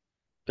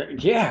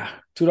 yeah,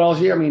 $2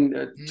 a year. I Hmm. mean,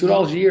 Hmm.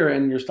 $2 a year,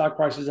 and your stock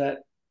price is at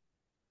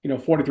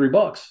 43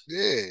 bucks.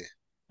 Yeah.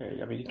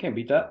 I mean, you can't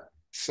beat that.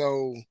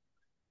 So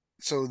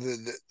so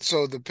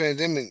the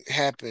pandemic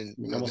happened,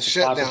 I mean, the almost a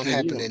five shutdown percent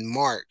happened yield. in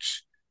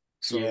March.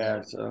 So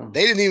Yeah, so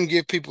they didn't even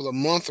give people a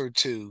month or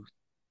two.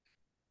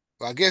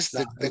 Well, I guess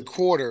nah, the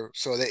quarter,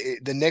 so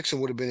the next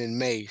one would have been in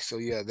May. So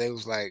yeah, they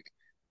was like,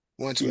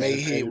 once yeah, May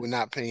they hit, paid we're it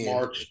not paying.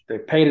 March. They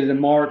paid it in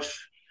March.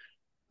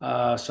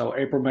 So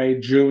April, May,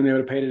 June, they would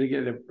have paid it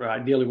again. They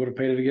ideally would have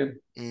paid it again.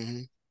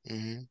 Hmm.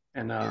 Hmm.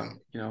 And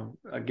Yeah.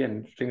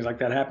 again, things like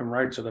that happen,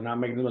 right? So they're not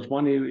making as much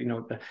money.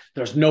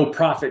 There's no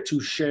profit to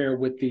share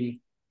with the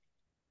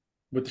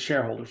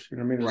shareholders. You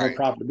know what I mean? There's no Right.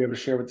 profit to be able to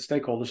share with the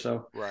stakeholders.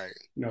 So Right.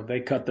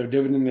 they cut their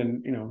dividend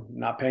and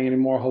not paying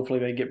anymore. Hopefully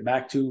they get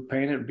back to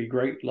paying it. It'd be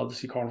great. Love to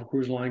see Carnival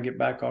Cruise Line get On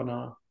back their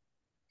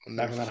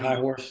on that high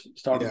feet. horse,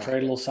 starting to Yeah. trade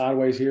a little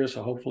sideways here.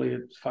 So hopefully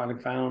it's finally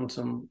found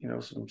some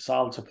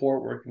solid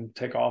support where it can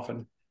take off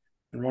and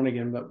run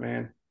again. But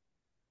man,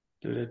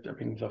 dude, I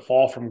mean, the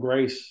fall from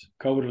grace,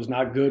 COVID was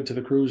not good to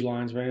the cruise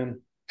lines,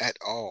 man. At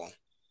all.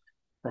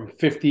 From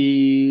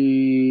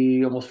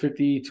almost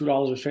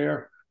 $52 a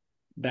share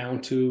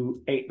down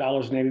to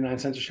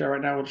 $8.89 a share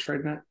right now. What it's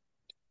trading at?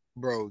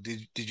 Bro,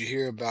 did you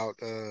hear about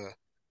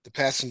the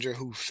passenger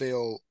who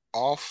fell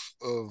off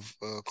of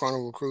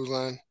Carnival Cruise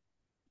Line?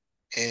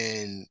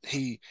 And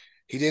he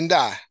didn't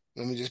die.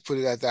 Let me just put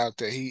it out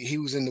there. He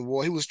was in the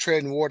water. He was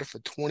treading water for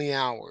 20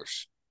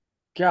 hours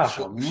Gosh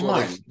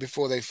almighty.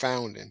 before they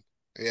found him.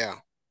 Yeah.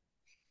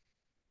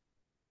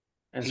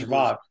 And He was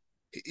survived.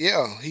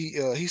 yeah,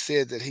 he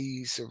said that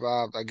he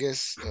survived, I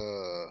guess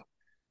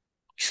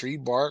tree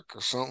bark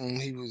or something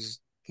he was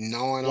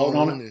gnawing Floating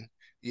on it. on, and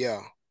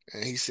yeah.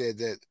 And he said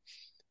that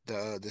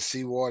the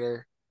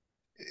seawater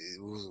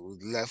was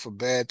left a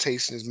bad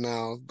taste in his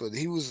mouth, but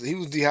he was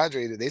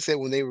dehydrated. They said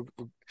when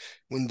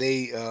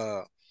they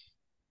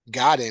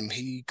got him,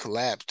 he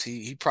collapsed.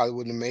 He probably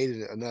wouldn't have made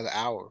it another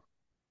hour.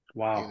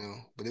 Wow.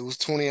 But it was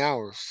 20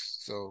 hours.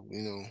 So,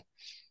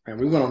 Man,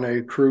 we went on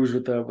a cruise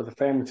with the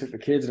family, took the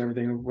kids and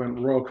everything. We went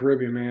Royal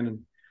Caribbean, man, and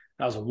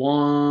that was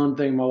one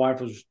thing my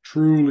wife was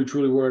truly,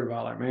 truly worried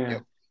about. Like, yep,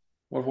 man,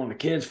 what if one of the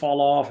kids fall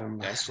off? And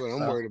that's what I'm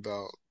so, worried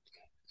about.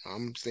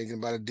 I'm thinking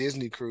about a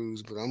Disney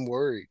cruise, but I'm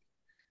worried.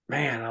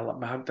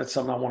 man, that's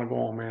something I want to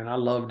go on, man. I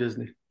love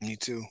Disney. Me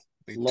too.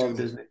 Me Love too.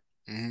 Disney.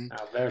 Hmm.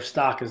 Their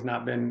stock has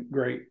not been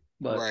great,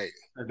 but Right.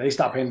 they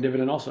stopped paying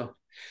dividend also.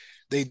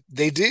 They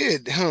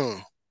did,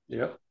 huh?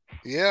 Yep.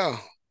 Yeah.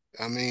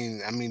 I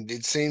mean,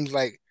 it seems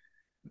like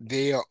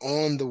they are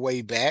on the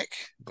way back,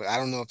 but I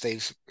don't know if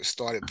they've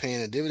started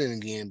paying a dividend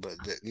again. But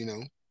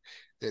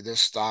their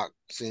stock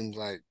seems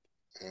like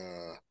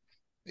uh,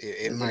 it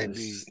It's in might a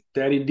be.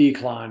 steady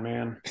decline,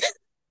 man.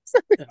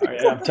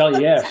 I'm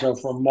telling you, yeah. So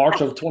from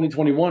March of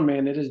 2021,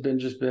 man, it has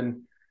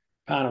been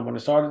kind of when it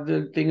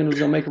started thinking it was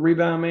going to make a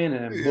rebound, man,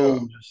 and then Yeah.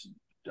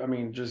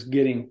 boom, just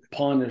getting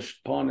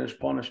punished, punished,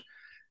 punished.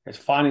 It's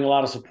finding a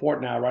lot of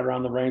support now, right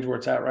around the range where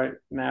it's at right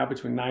now,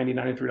 between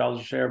 $93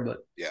 a share. But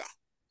Yeah.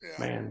 Yeah.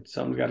 man,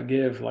 something's got to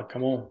give. Like,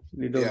 come on,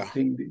 need those.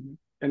 Yeah.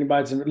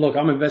 Anybody's look.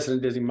 I'm invested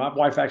in Disney. My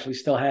wife actually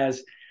still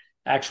has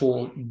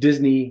actual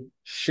Disney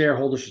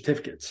shareholder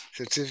certificates.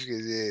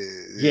 Certificate, yeah,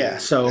 Yeah, yeah,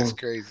 that's so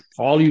crazy.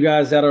 for all you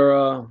guys that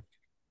are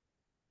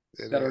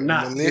not That are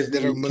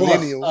Disney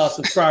Plus millennials.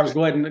 subscribers,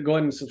 go ahead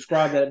and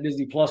subscribe to that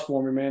Disney Plus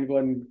for me, man. Go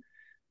ahead and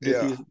get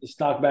Yeah, the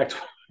stock back to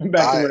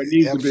back to where it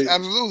needs to be.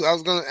 absolutely. I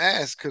was gonna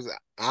ask because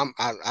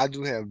I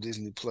do have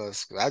Disney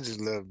Plus because I just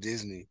love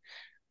Disney.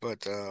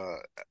 But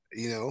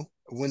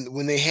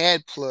when they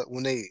had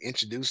when they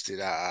introduced it,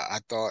 I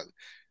thought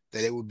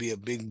that it would be a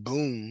big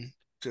boom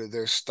to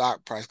their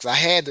stock price because I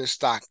had their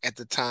stock at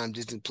the time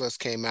Disney Plus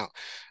came out.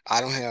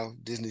 I don't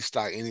have Disney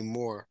stock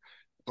anymore,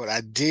 but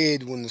I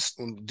did when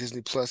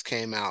Disney Plus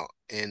came out,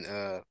 and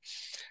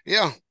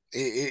yeah,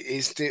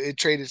 it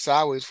traded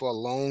sideways for a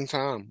long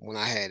time when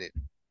I had it,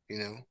 you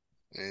know,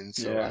 and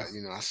so Yeah,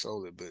 I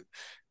sold it, but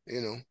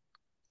you know,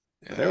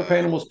 they were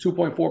paying almost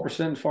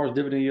 2.4% as far as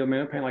dividend yield. Man,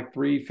 they're paying like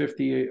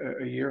 350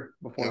 a year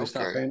before they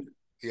stopped okay, paying.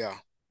 yeah,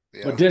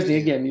 But yeah, Disney,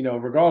 yeah. again,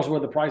 regardless of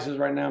where the price is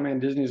right now, man,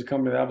 Disney's a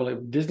company that I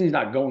believe Disney's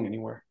not going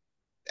anywhere.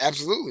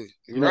 Absolutely.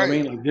 You're You know what I right.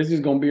 mean? Like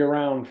Disney's going to be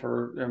around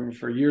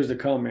for years to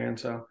come, man.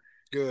 So,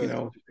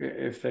 Good.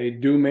 if they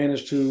do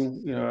manage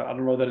to, I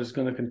don't know that it's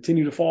going to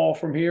continue to fall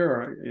from here.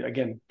 Or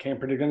again, can't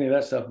predict any of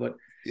that stuff. But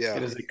Yeah,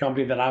 it is a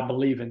company that I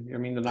believe in. I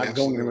mean, they're not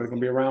going anywhere. They're absolutely.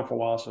 going to be around for a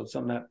while. So it's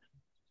something that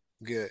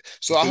Good.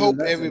 So I continue to hope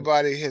invest in.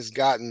 everybody has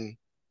gotten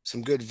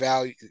some good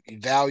value,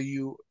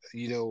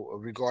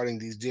 regarding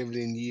these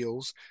dividend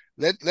yields.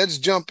 Let's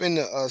jump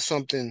into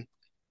something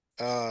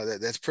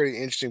that's pretty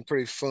interesting,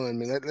 pretty fun.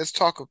 Man, let's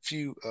talk a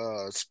few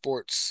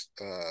sports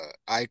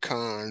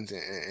icons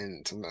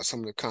and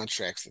some of the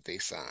contracts that they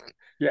signed.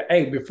 Yeah.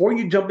 Hey, before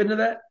you jump into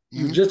that,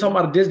 you were Hmm. just talking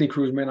about a Disney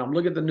cruise, man. I'm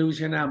looking at the news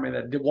here now, man.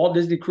 That Walt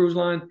Disney Cruise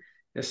Line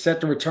is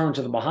set to return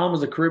to the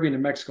Bahamas, the Caribbean,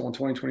 and Mexico in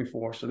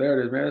 2024. So there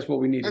it is, man. That's what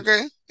we needed.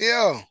 Okay.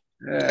 Yeah,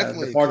 Yeah,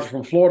 definitely. departures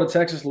from Florida,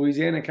 Texas,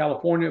 Louisiana, and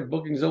California.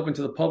 Bookings open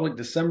to the public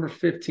December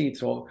 15th.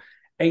 So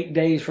 8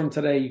 days from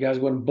today, you guys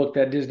go ahead and book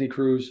that Disney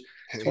cruise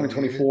Hey man.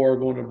 2024,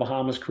 going to the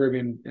Bahamas,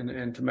 Caribbean,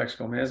 and to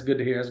Mexico, man. That's good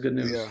to hear. That's good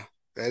news. Yeah,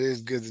 that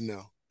is good to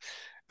know.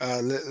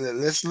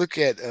 Let's look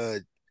at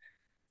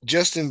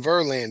Justin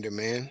Verlander,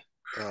 man.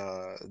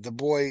 The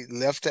boy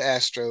left the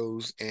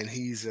Astros and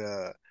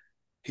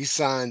he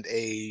signed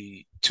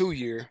a 2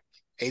 year,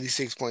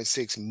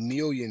 $86.6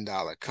 million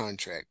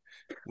contract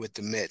with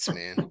the Mets,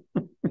 man.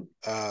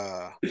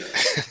 Uh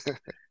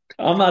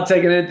I'm not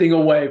taking anything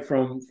away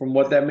from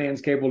what that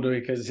man's capable of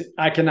doing because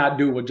I cannot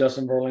do what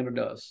Justin Verlander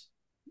does.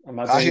 I'm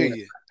not I saying hear that,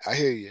 you. I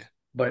hear you.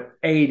 but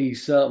 80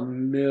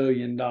 something $1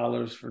 million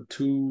for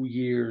 2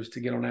 years to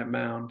get on that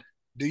mound.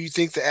 Do you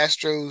think the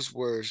Astros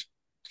were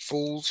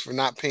fools for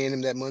not paying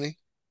him that money?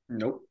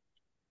 Nope,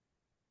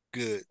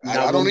 Good. I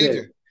not don't one bit.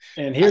 either.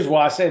 And I here's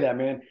why I say that,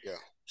 man. Yeah.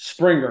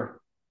 Springer,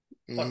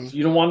 Hmm.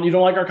 you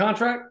don't like our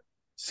contract?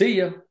 See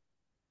ya.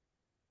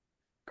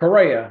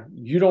 Correa,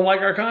 you don't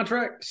like our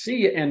contract?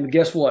 See ya. And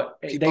guess what?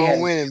 Keep They on had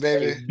winning,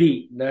 baby. a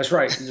beat. That's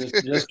right.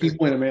 Just keep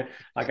winning, man.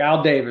 Like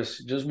Al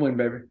Davis, just win,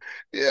 baby.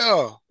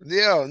 Yeah,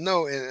 yeah,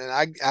 no, and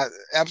I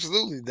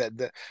absolutely that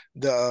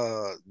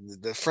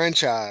the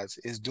franchise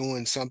is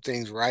doing some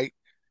things right,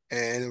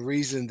 and the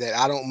reason that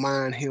I don't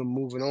mind him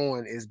moving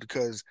on is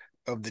because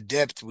of the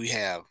depth we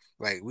have.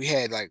 Like we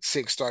had like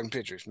six starting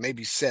pitchers,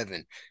 maybe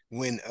seven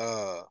when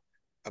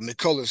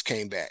McCullers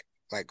came back.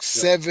 Like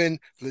Yep. seven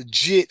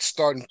legit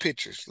starting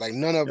pitchers. Like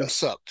none of them Yep.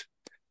 sucked.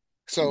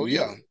 So Yep.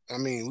 yeah, I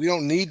mean we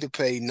don't need to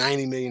pay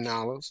 $90 million.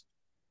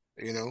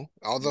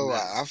 Although No.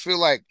 I feel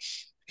like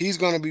he's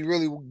going to be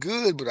really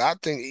good, but I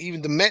think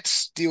even the Mets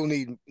still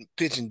need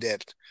pitching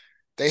depth.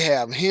 They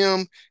have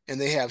him and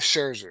they have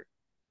Scherzer,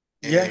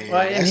 Yeah,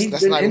 well, and and that's he's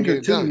that's been not going to get injured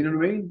it too. You done. know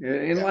what I mean?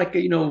 And Yeah, like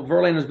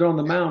Verlander's been on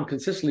the yeah, mound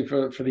consistently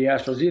for the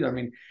Astros either. I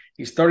mean,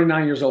 he's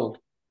 39 years old.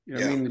 You know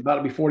what I yeah, mean? About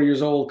to be 40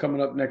 years old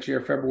coming up next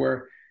year,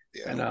 February.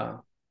 yeah. And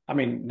I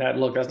mean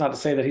that's not to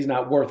say that he's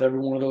not worth every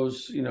one of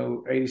those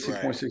 86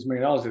 Right. point $6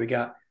 million that they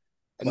got.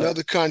 But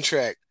Another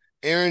contract.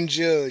 Aaron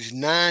Judge,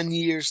 9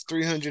 years,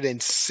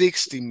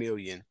 360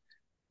 million.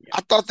 yeah.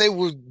 I thought they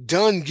were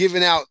done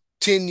giving out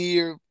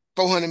 10-year,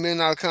 $400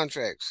 million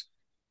contracts.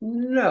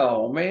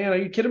 No, man, are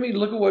you kidding me?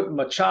 Look at what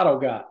Machado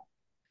got.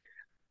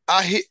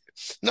 I hit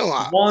no,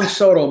 Juan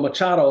Soto,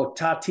 Machado,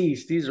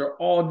 Tatis. These are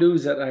all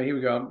dudes that here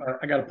we go.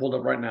 I got it pulled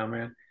up right now,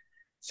 man.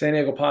 San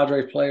Diego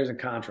Padres players and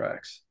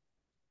contracts.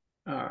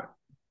 All right.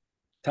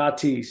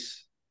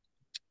 Tatis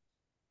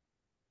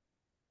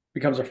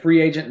becomes a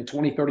free agent in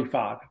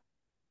 2035.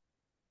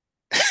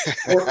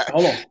 Or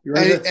hold on, you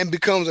ready for this? and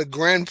becomes a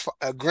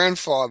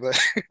grandfather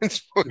in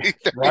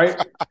Right?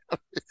 2035.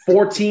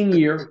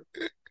 14-year,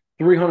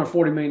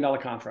 $340 million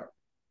contract.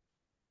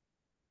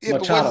 Yeah,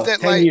 but wasn't Machado,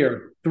 that like,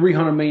 10-year,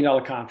 $300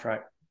 million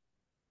contract.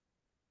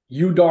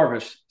 Yu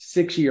Darvish,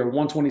 6-year,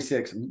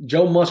 126.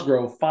 Joe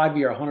Musgrove,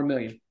 5-year, 100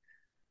 million.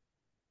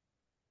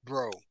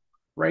 bro,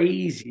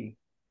 Crazy.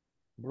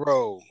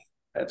 bro?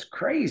 That's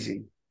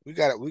crazy. We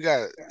gotta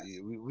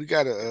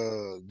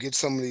get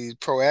some of these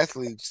pro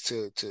athletes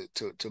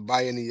to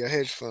buy into your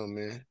hedge fund,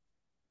 man.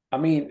 I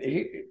mean,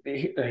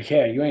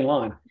 yeah, you ain't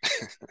lying.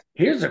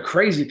 Here's the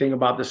crazy thing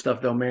about this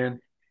stuff, though,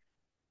 man.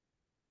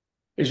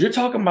 is you're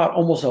talking about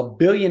almost $1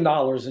 billion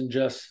in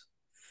just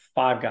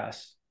five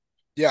guys.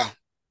 Yeah,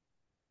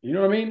 You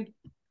know what I mean?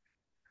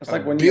 It's a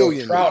like when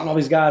billion Trout and all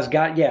dollars. these guys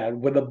got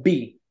with a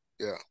B.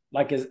 Yeah,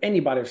 Like is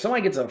anybody if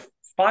somebody gets a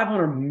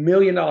 $500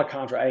 million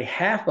contract, a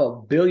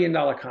 $500 million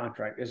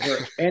contract, is there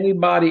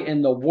anybody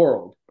in the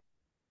world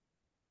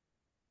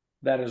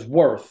that is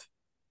worth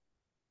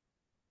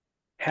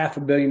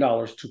 $500 million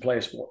to play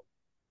a sport?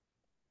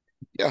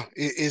 yeah.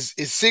 Is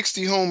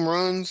 60 home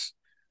runs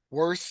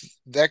worth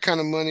that kind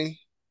of money?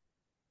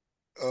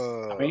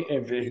 I mean, You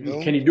if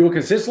know, can he do it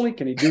consistently?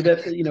 Can he do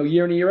that,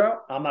 year in and year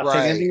out? I'm not taking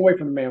right? anything away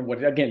from the man.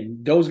 What again?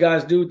 Those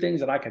guys do things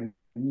that I can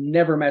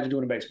never imagine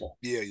doing in baseball.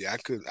 Yeah, yeah.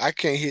 I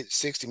can't hit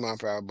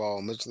 60-mile-per-hour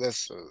ball, much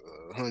less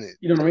 100.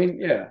 You know what I mean?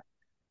 Yeah.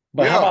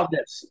 But how Yeah. about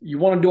this? You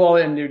want to do all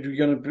that, and you're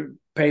going to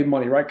pay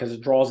money, right? Because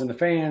it draws in the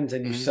fans,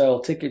 and you Hmm. sell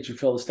tickets, you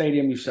fill the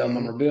stadium, you sell Hmm.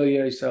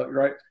 memorabilia, you sell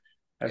right.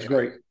 That's Yeah.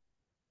 great.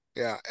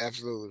 Yeah.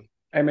 Absolutely.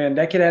 Hey man,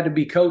 that kid had to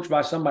be coached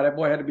by somebody. That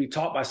boy had to be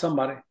taught by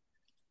somebody.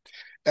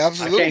 I can't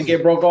Absolutely.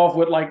 get broke off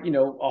with like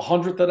a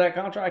hundredth of that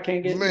contract. Man,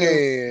 I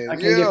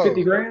can't get yeah.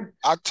 50 grand.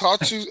 I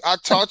taught you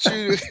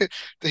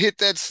to hit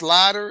that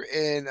slider,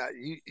 and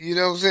you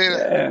know what I'm saying?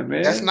 Yeah,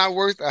 That's man. not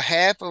worth a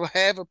half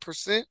a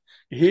percent.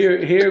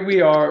 Here we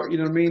are, you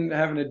know what I mean,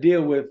 having to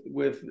deal with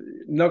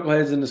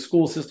knuckleheads in the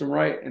school system,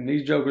 right? And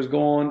these jokers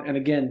go on, and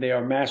again, they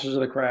are masters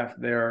of the craft.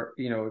 They're,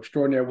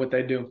 extraordinary at what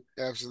they do.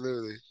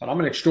 Absolutely. But I'm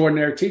an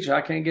extraordinary teacher.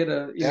 I can't get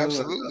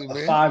Absolutely, a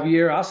man. 5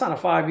 year. I'll sign a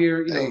 5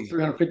 year, Hey,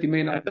 $350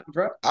 million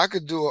contract. I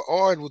could do an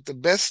art with the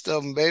best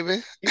of them,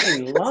 baby. You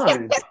ain't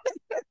lying.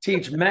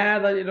 Teach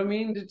math, you know what I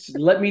mean? Just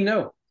let me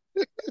know.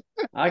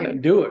 I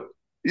can do it.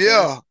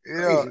 Yeah, Yeah,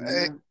 yeah. crazy,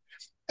 man.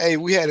 Hey,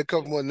 we had a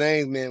couple more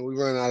names, man. We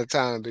run out of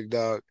time, big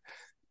dog.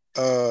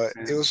 It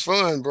Man. was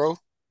fun, bro.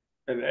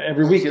 And You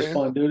every know what I'm week is saying?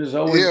 fun, dude. It's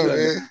always Yeah, good,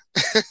 man. man.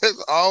 It's I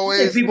think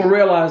always, people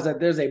realize that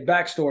there's a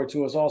backstory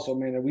to us also,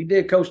 man. That we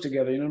did coach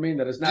together. You know what I mean?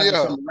 That it's not just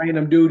yeah, some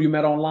random dude you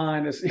met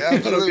online. It's, you know what I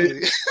mean?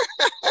 absolutely.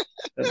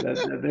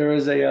 That there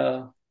is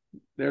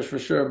there's for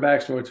sure a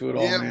backstory to it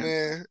all, Yeah, man.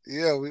 man.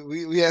 Yeah,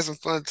 we had some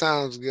fun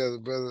times together,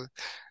 brother.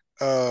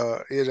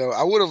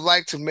 I would have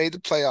liked to made the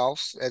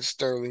playoffs at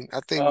Sterling.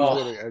 I think we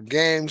was Oh, a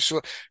game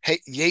short. Hey,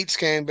 Yates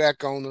came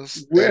back on us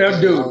that well, game.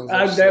 I dude,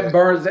 was that upset.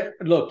 burns.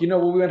 Look, you know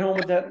what we went home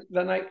with that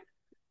night?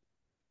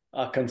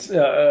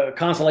 A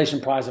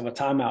consolation prize of a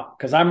timeout.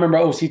 Because I remember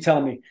OC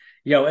telling me,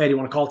 "Yo, Eddie,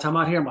 want to call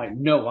timeout here?" I'm like,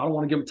 "No, I don't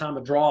want to give him time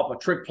to draw up a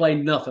trick play,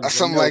 nothing." Or He said,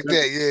 something "No, like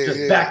that. just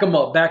Yeah, yeah. back him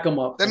up, back him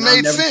up." That And I'll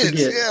made never sense.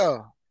 forget. Yeah.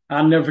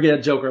 I'll never forget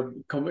that Joker.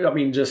 I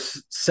mean,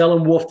 just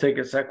selling wolf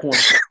tickets that corner.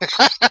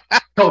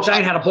 Coach, I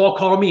ain't had a ball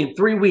call on me in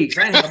 3 weeks.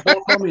 I ain't had a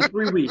ball call on me in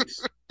 3 weeks.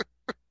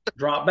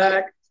 Drop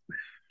back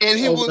And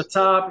he over was the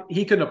top.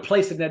 He couldn't have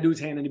placed it in that dude's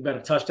hand any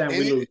better. Touchdown, and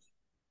we he, lose.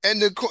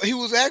 and he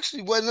was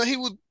actually wasn't he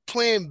was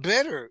playing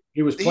better.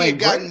 He was He had playing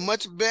gotten great.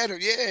 much better,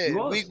 He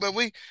yeah, week was. by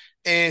week,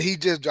 and he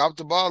just dropped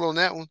the ball on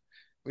that one.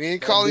 That dude We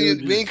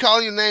just ain't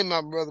calling your name,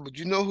 my brother, but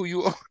you know who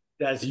you are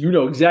That's you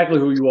know exactly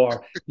who you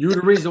are. You're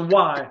the reason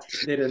why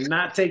they did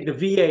not take the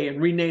VA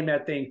and rename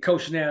that thing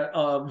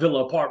Coachnet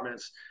Villa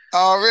Apartments.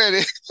 already.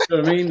 You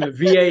know what I mean? The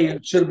VA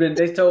should have been.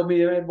 They told me,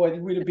 hey, boy,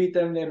 if we'd have beat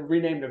them, they'd have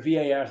renamed the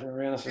VA after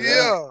me. And I said, yeah,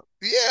 Yeah,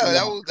 yeah, yeah,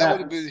 that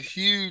would have been happens.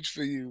 huge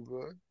for you,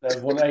 bro.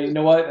 That's one. Hey, you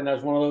know what? And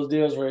that's one of those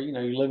deals where you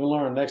live and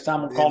learn. Next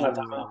time I'm calling Live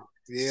that and timeout, learn.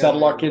 Yeah,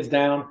 settle our man. kids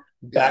down,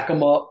 Yeah, back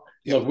them up.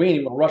 yeah. Look, we ain't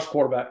even gonna rush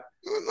quarterback.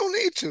 No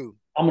need to.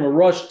 I'm going to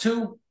rush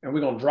two, and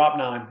we're going to drop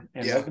nine.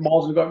 And Yeah, let the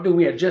balls go. Dude,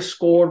 we had just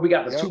scored. We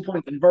got the yep, 2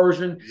 point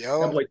conversion. That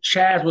yep. boy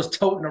Chaz was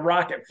toting the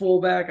rock at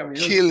fullback. I mean,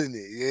 Killing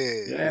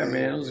it. Yeah, yeah,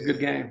 man, it was a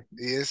good yeah, game.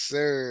 yeah. Yes,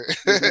 sir.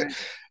 Good game.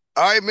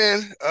 All right,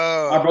 man.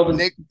 All right, brother.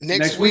 Next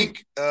Next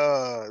week. week,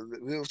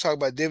 we'll talk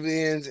about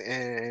dividends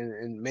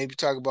and maybe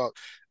talk about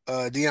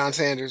Deion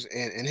Sanders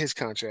and his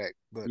contract.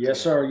 But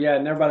Yes, sir. Yeah,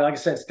 and everybody, like I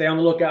said, stay on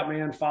the lookout,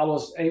 man. Follow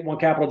us, 81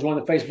 Capital. Join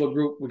the Facebook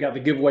group. We got the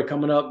giveaway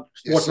coming up,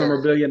 yes, sports sir.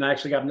 memorabilia, and I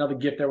actually got another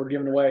gift that we're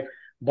giving away.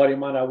 A buddy of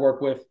mine I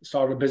work with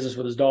started a business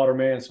with his daughter,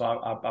 man. So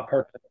I've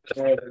heard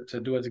to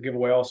do it as a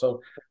giveaway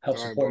also help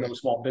All right, support buddy. another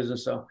small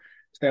business. So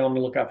stay on the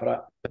lookout for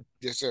that.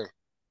 Yes, sir.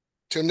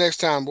 Till next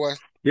time, boy.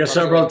 Yes, Talk to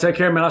sir, you brother. later. Take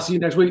care, man. I'll see you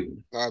next week.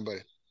 All right,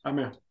 buddy. I'm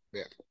here.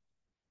 Yeah.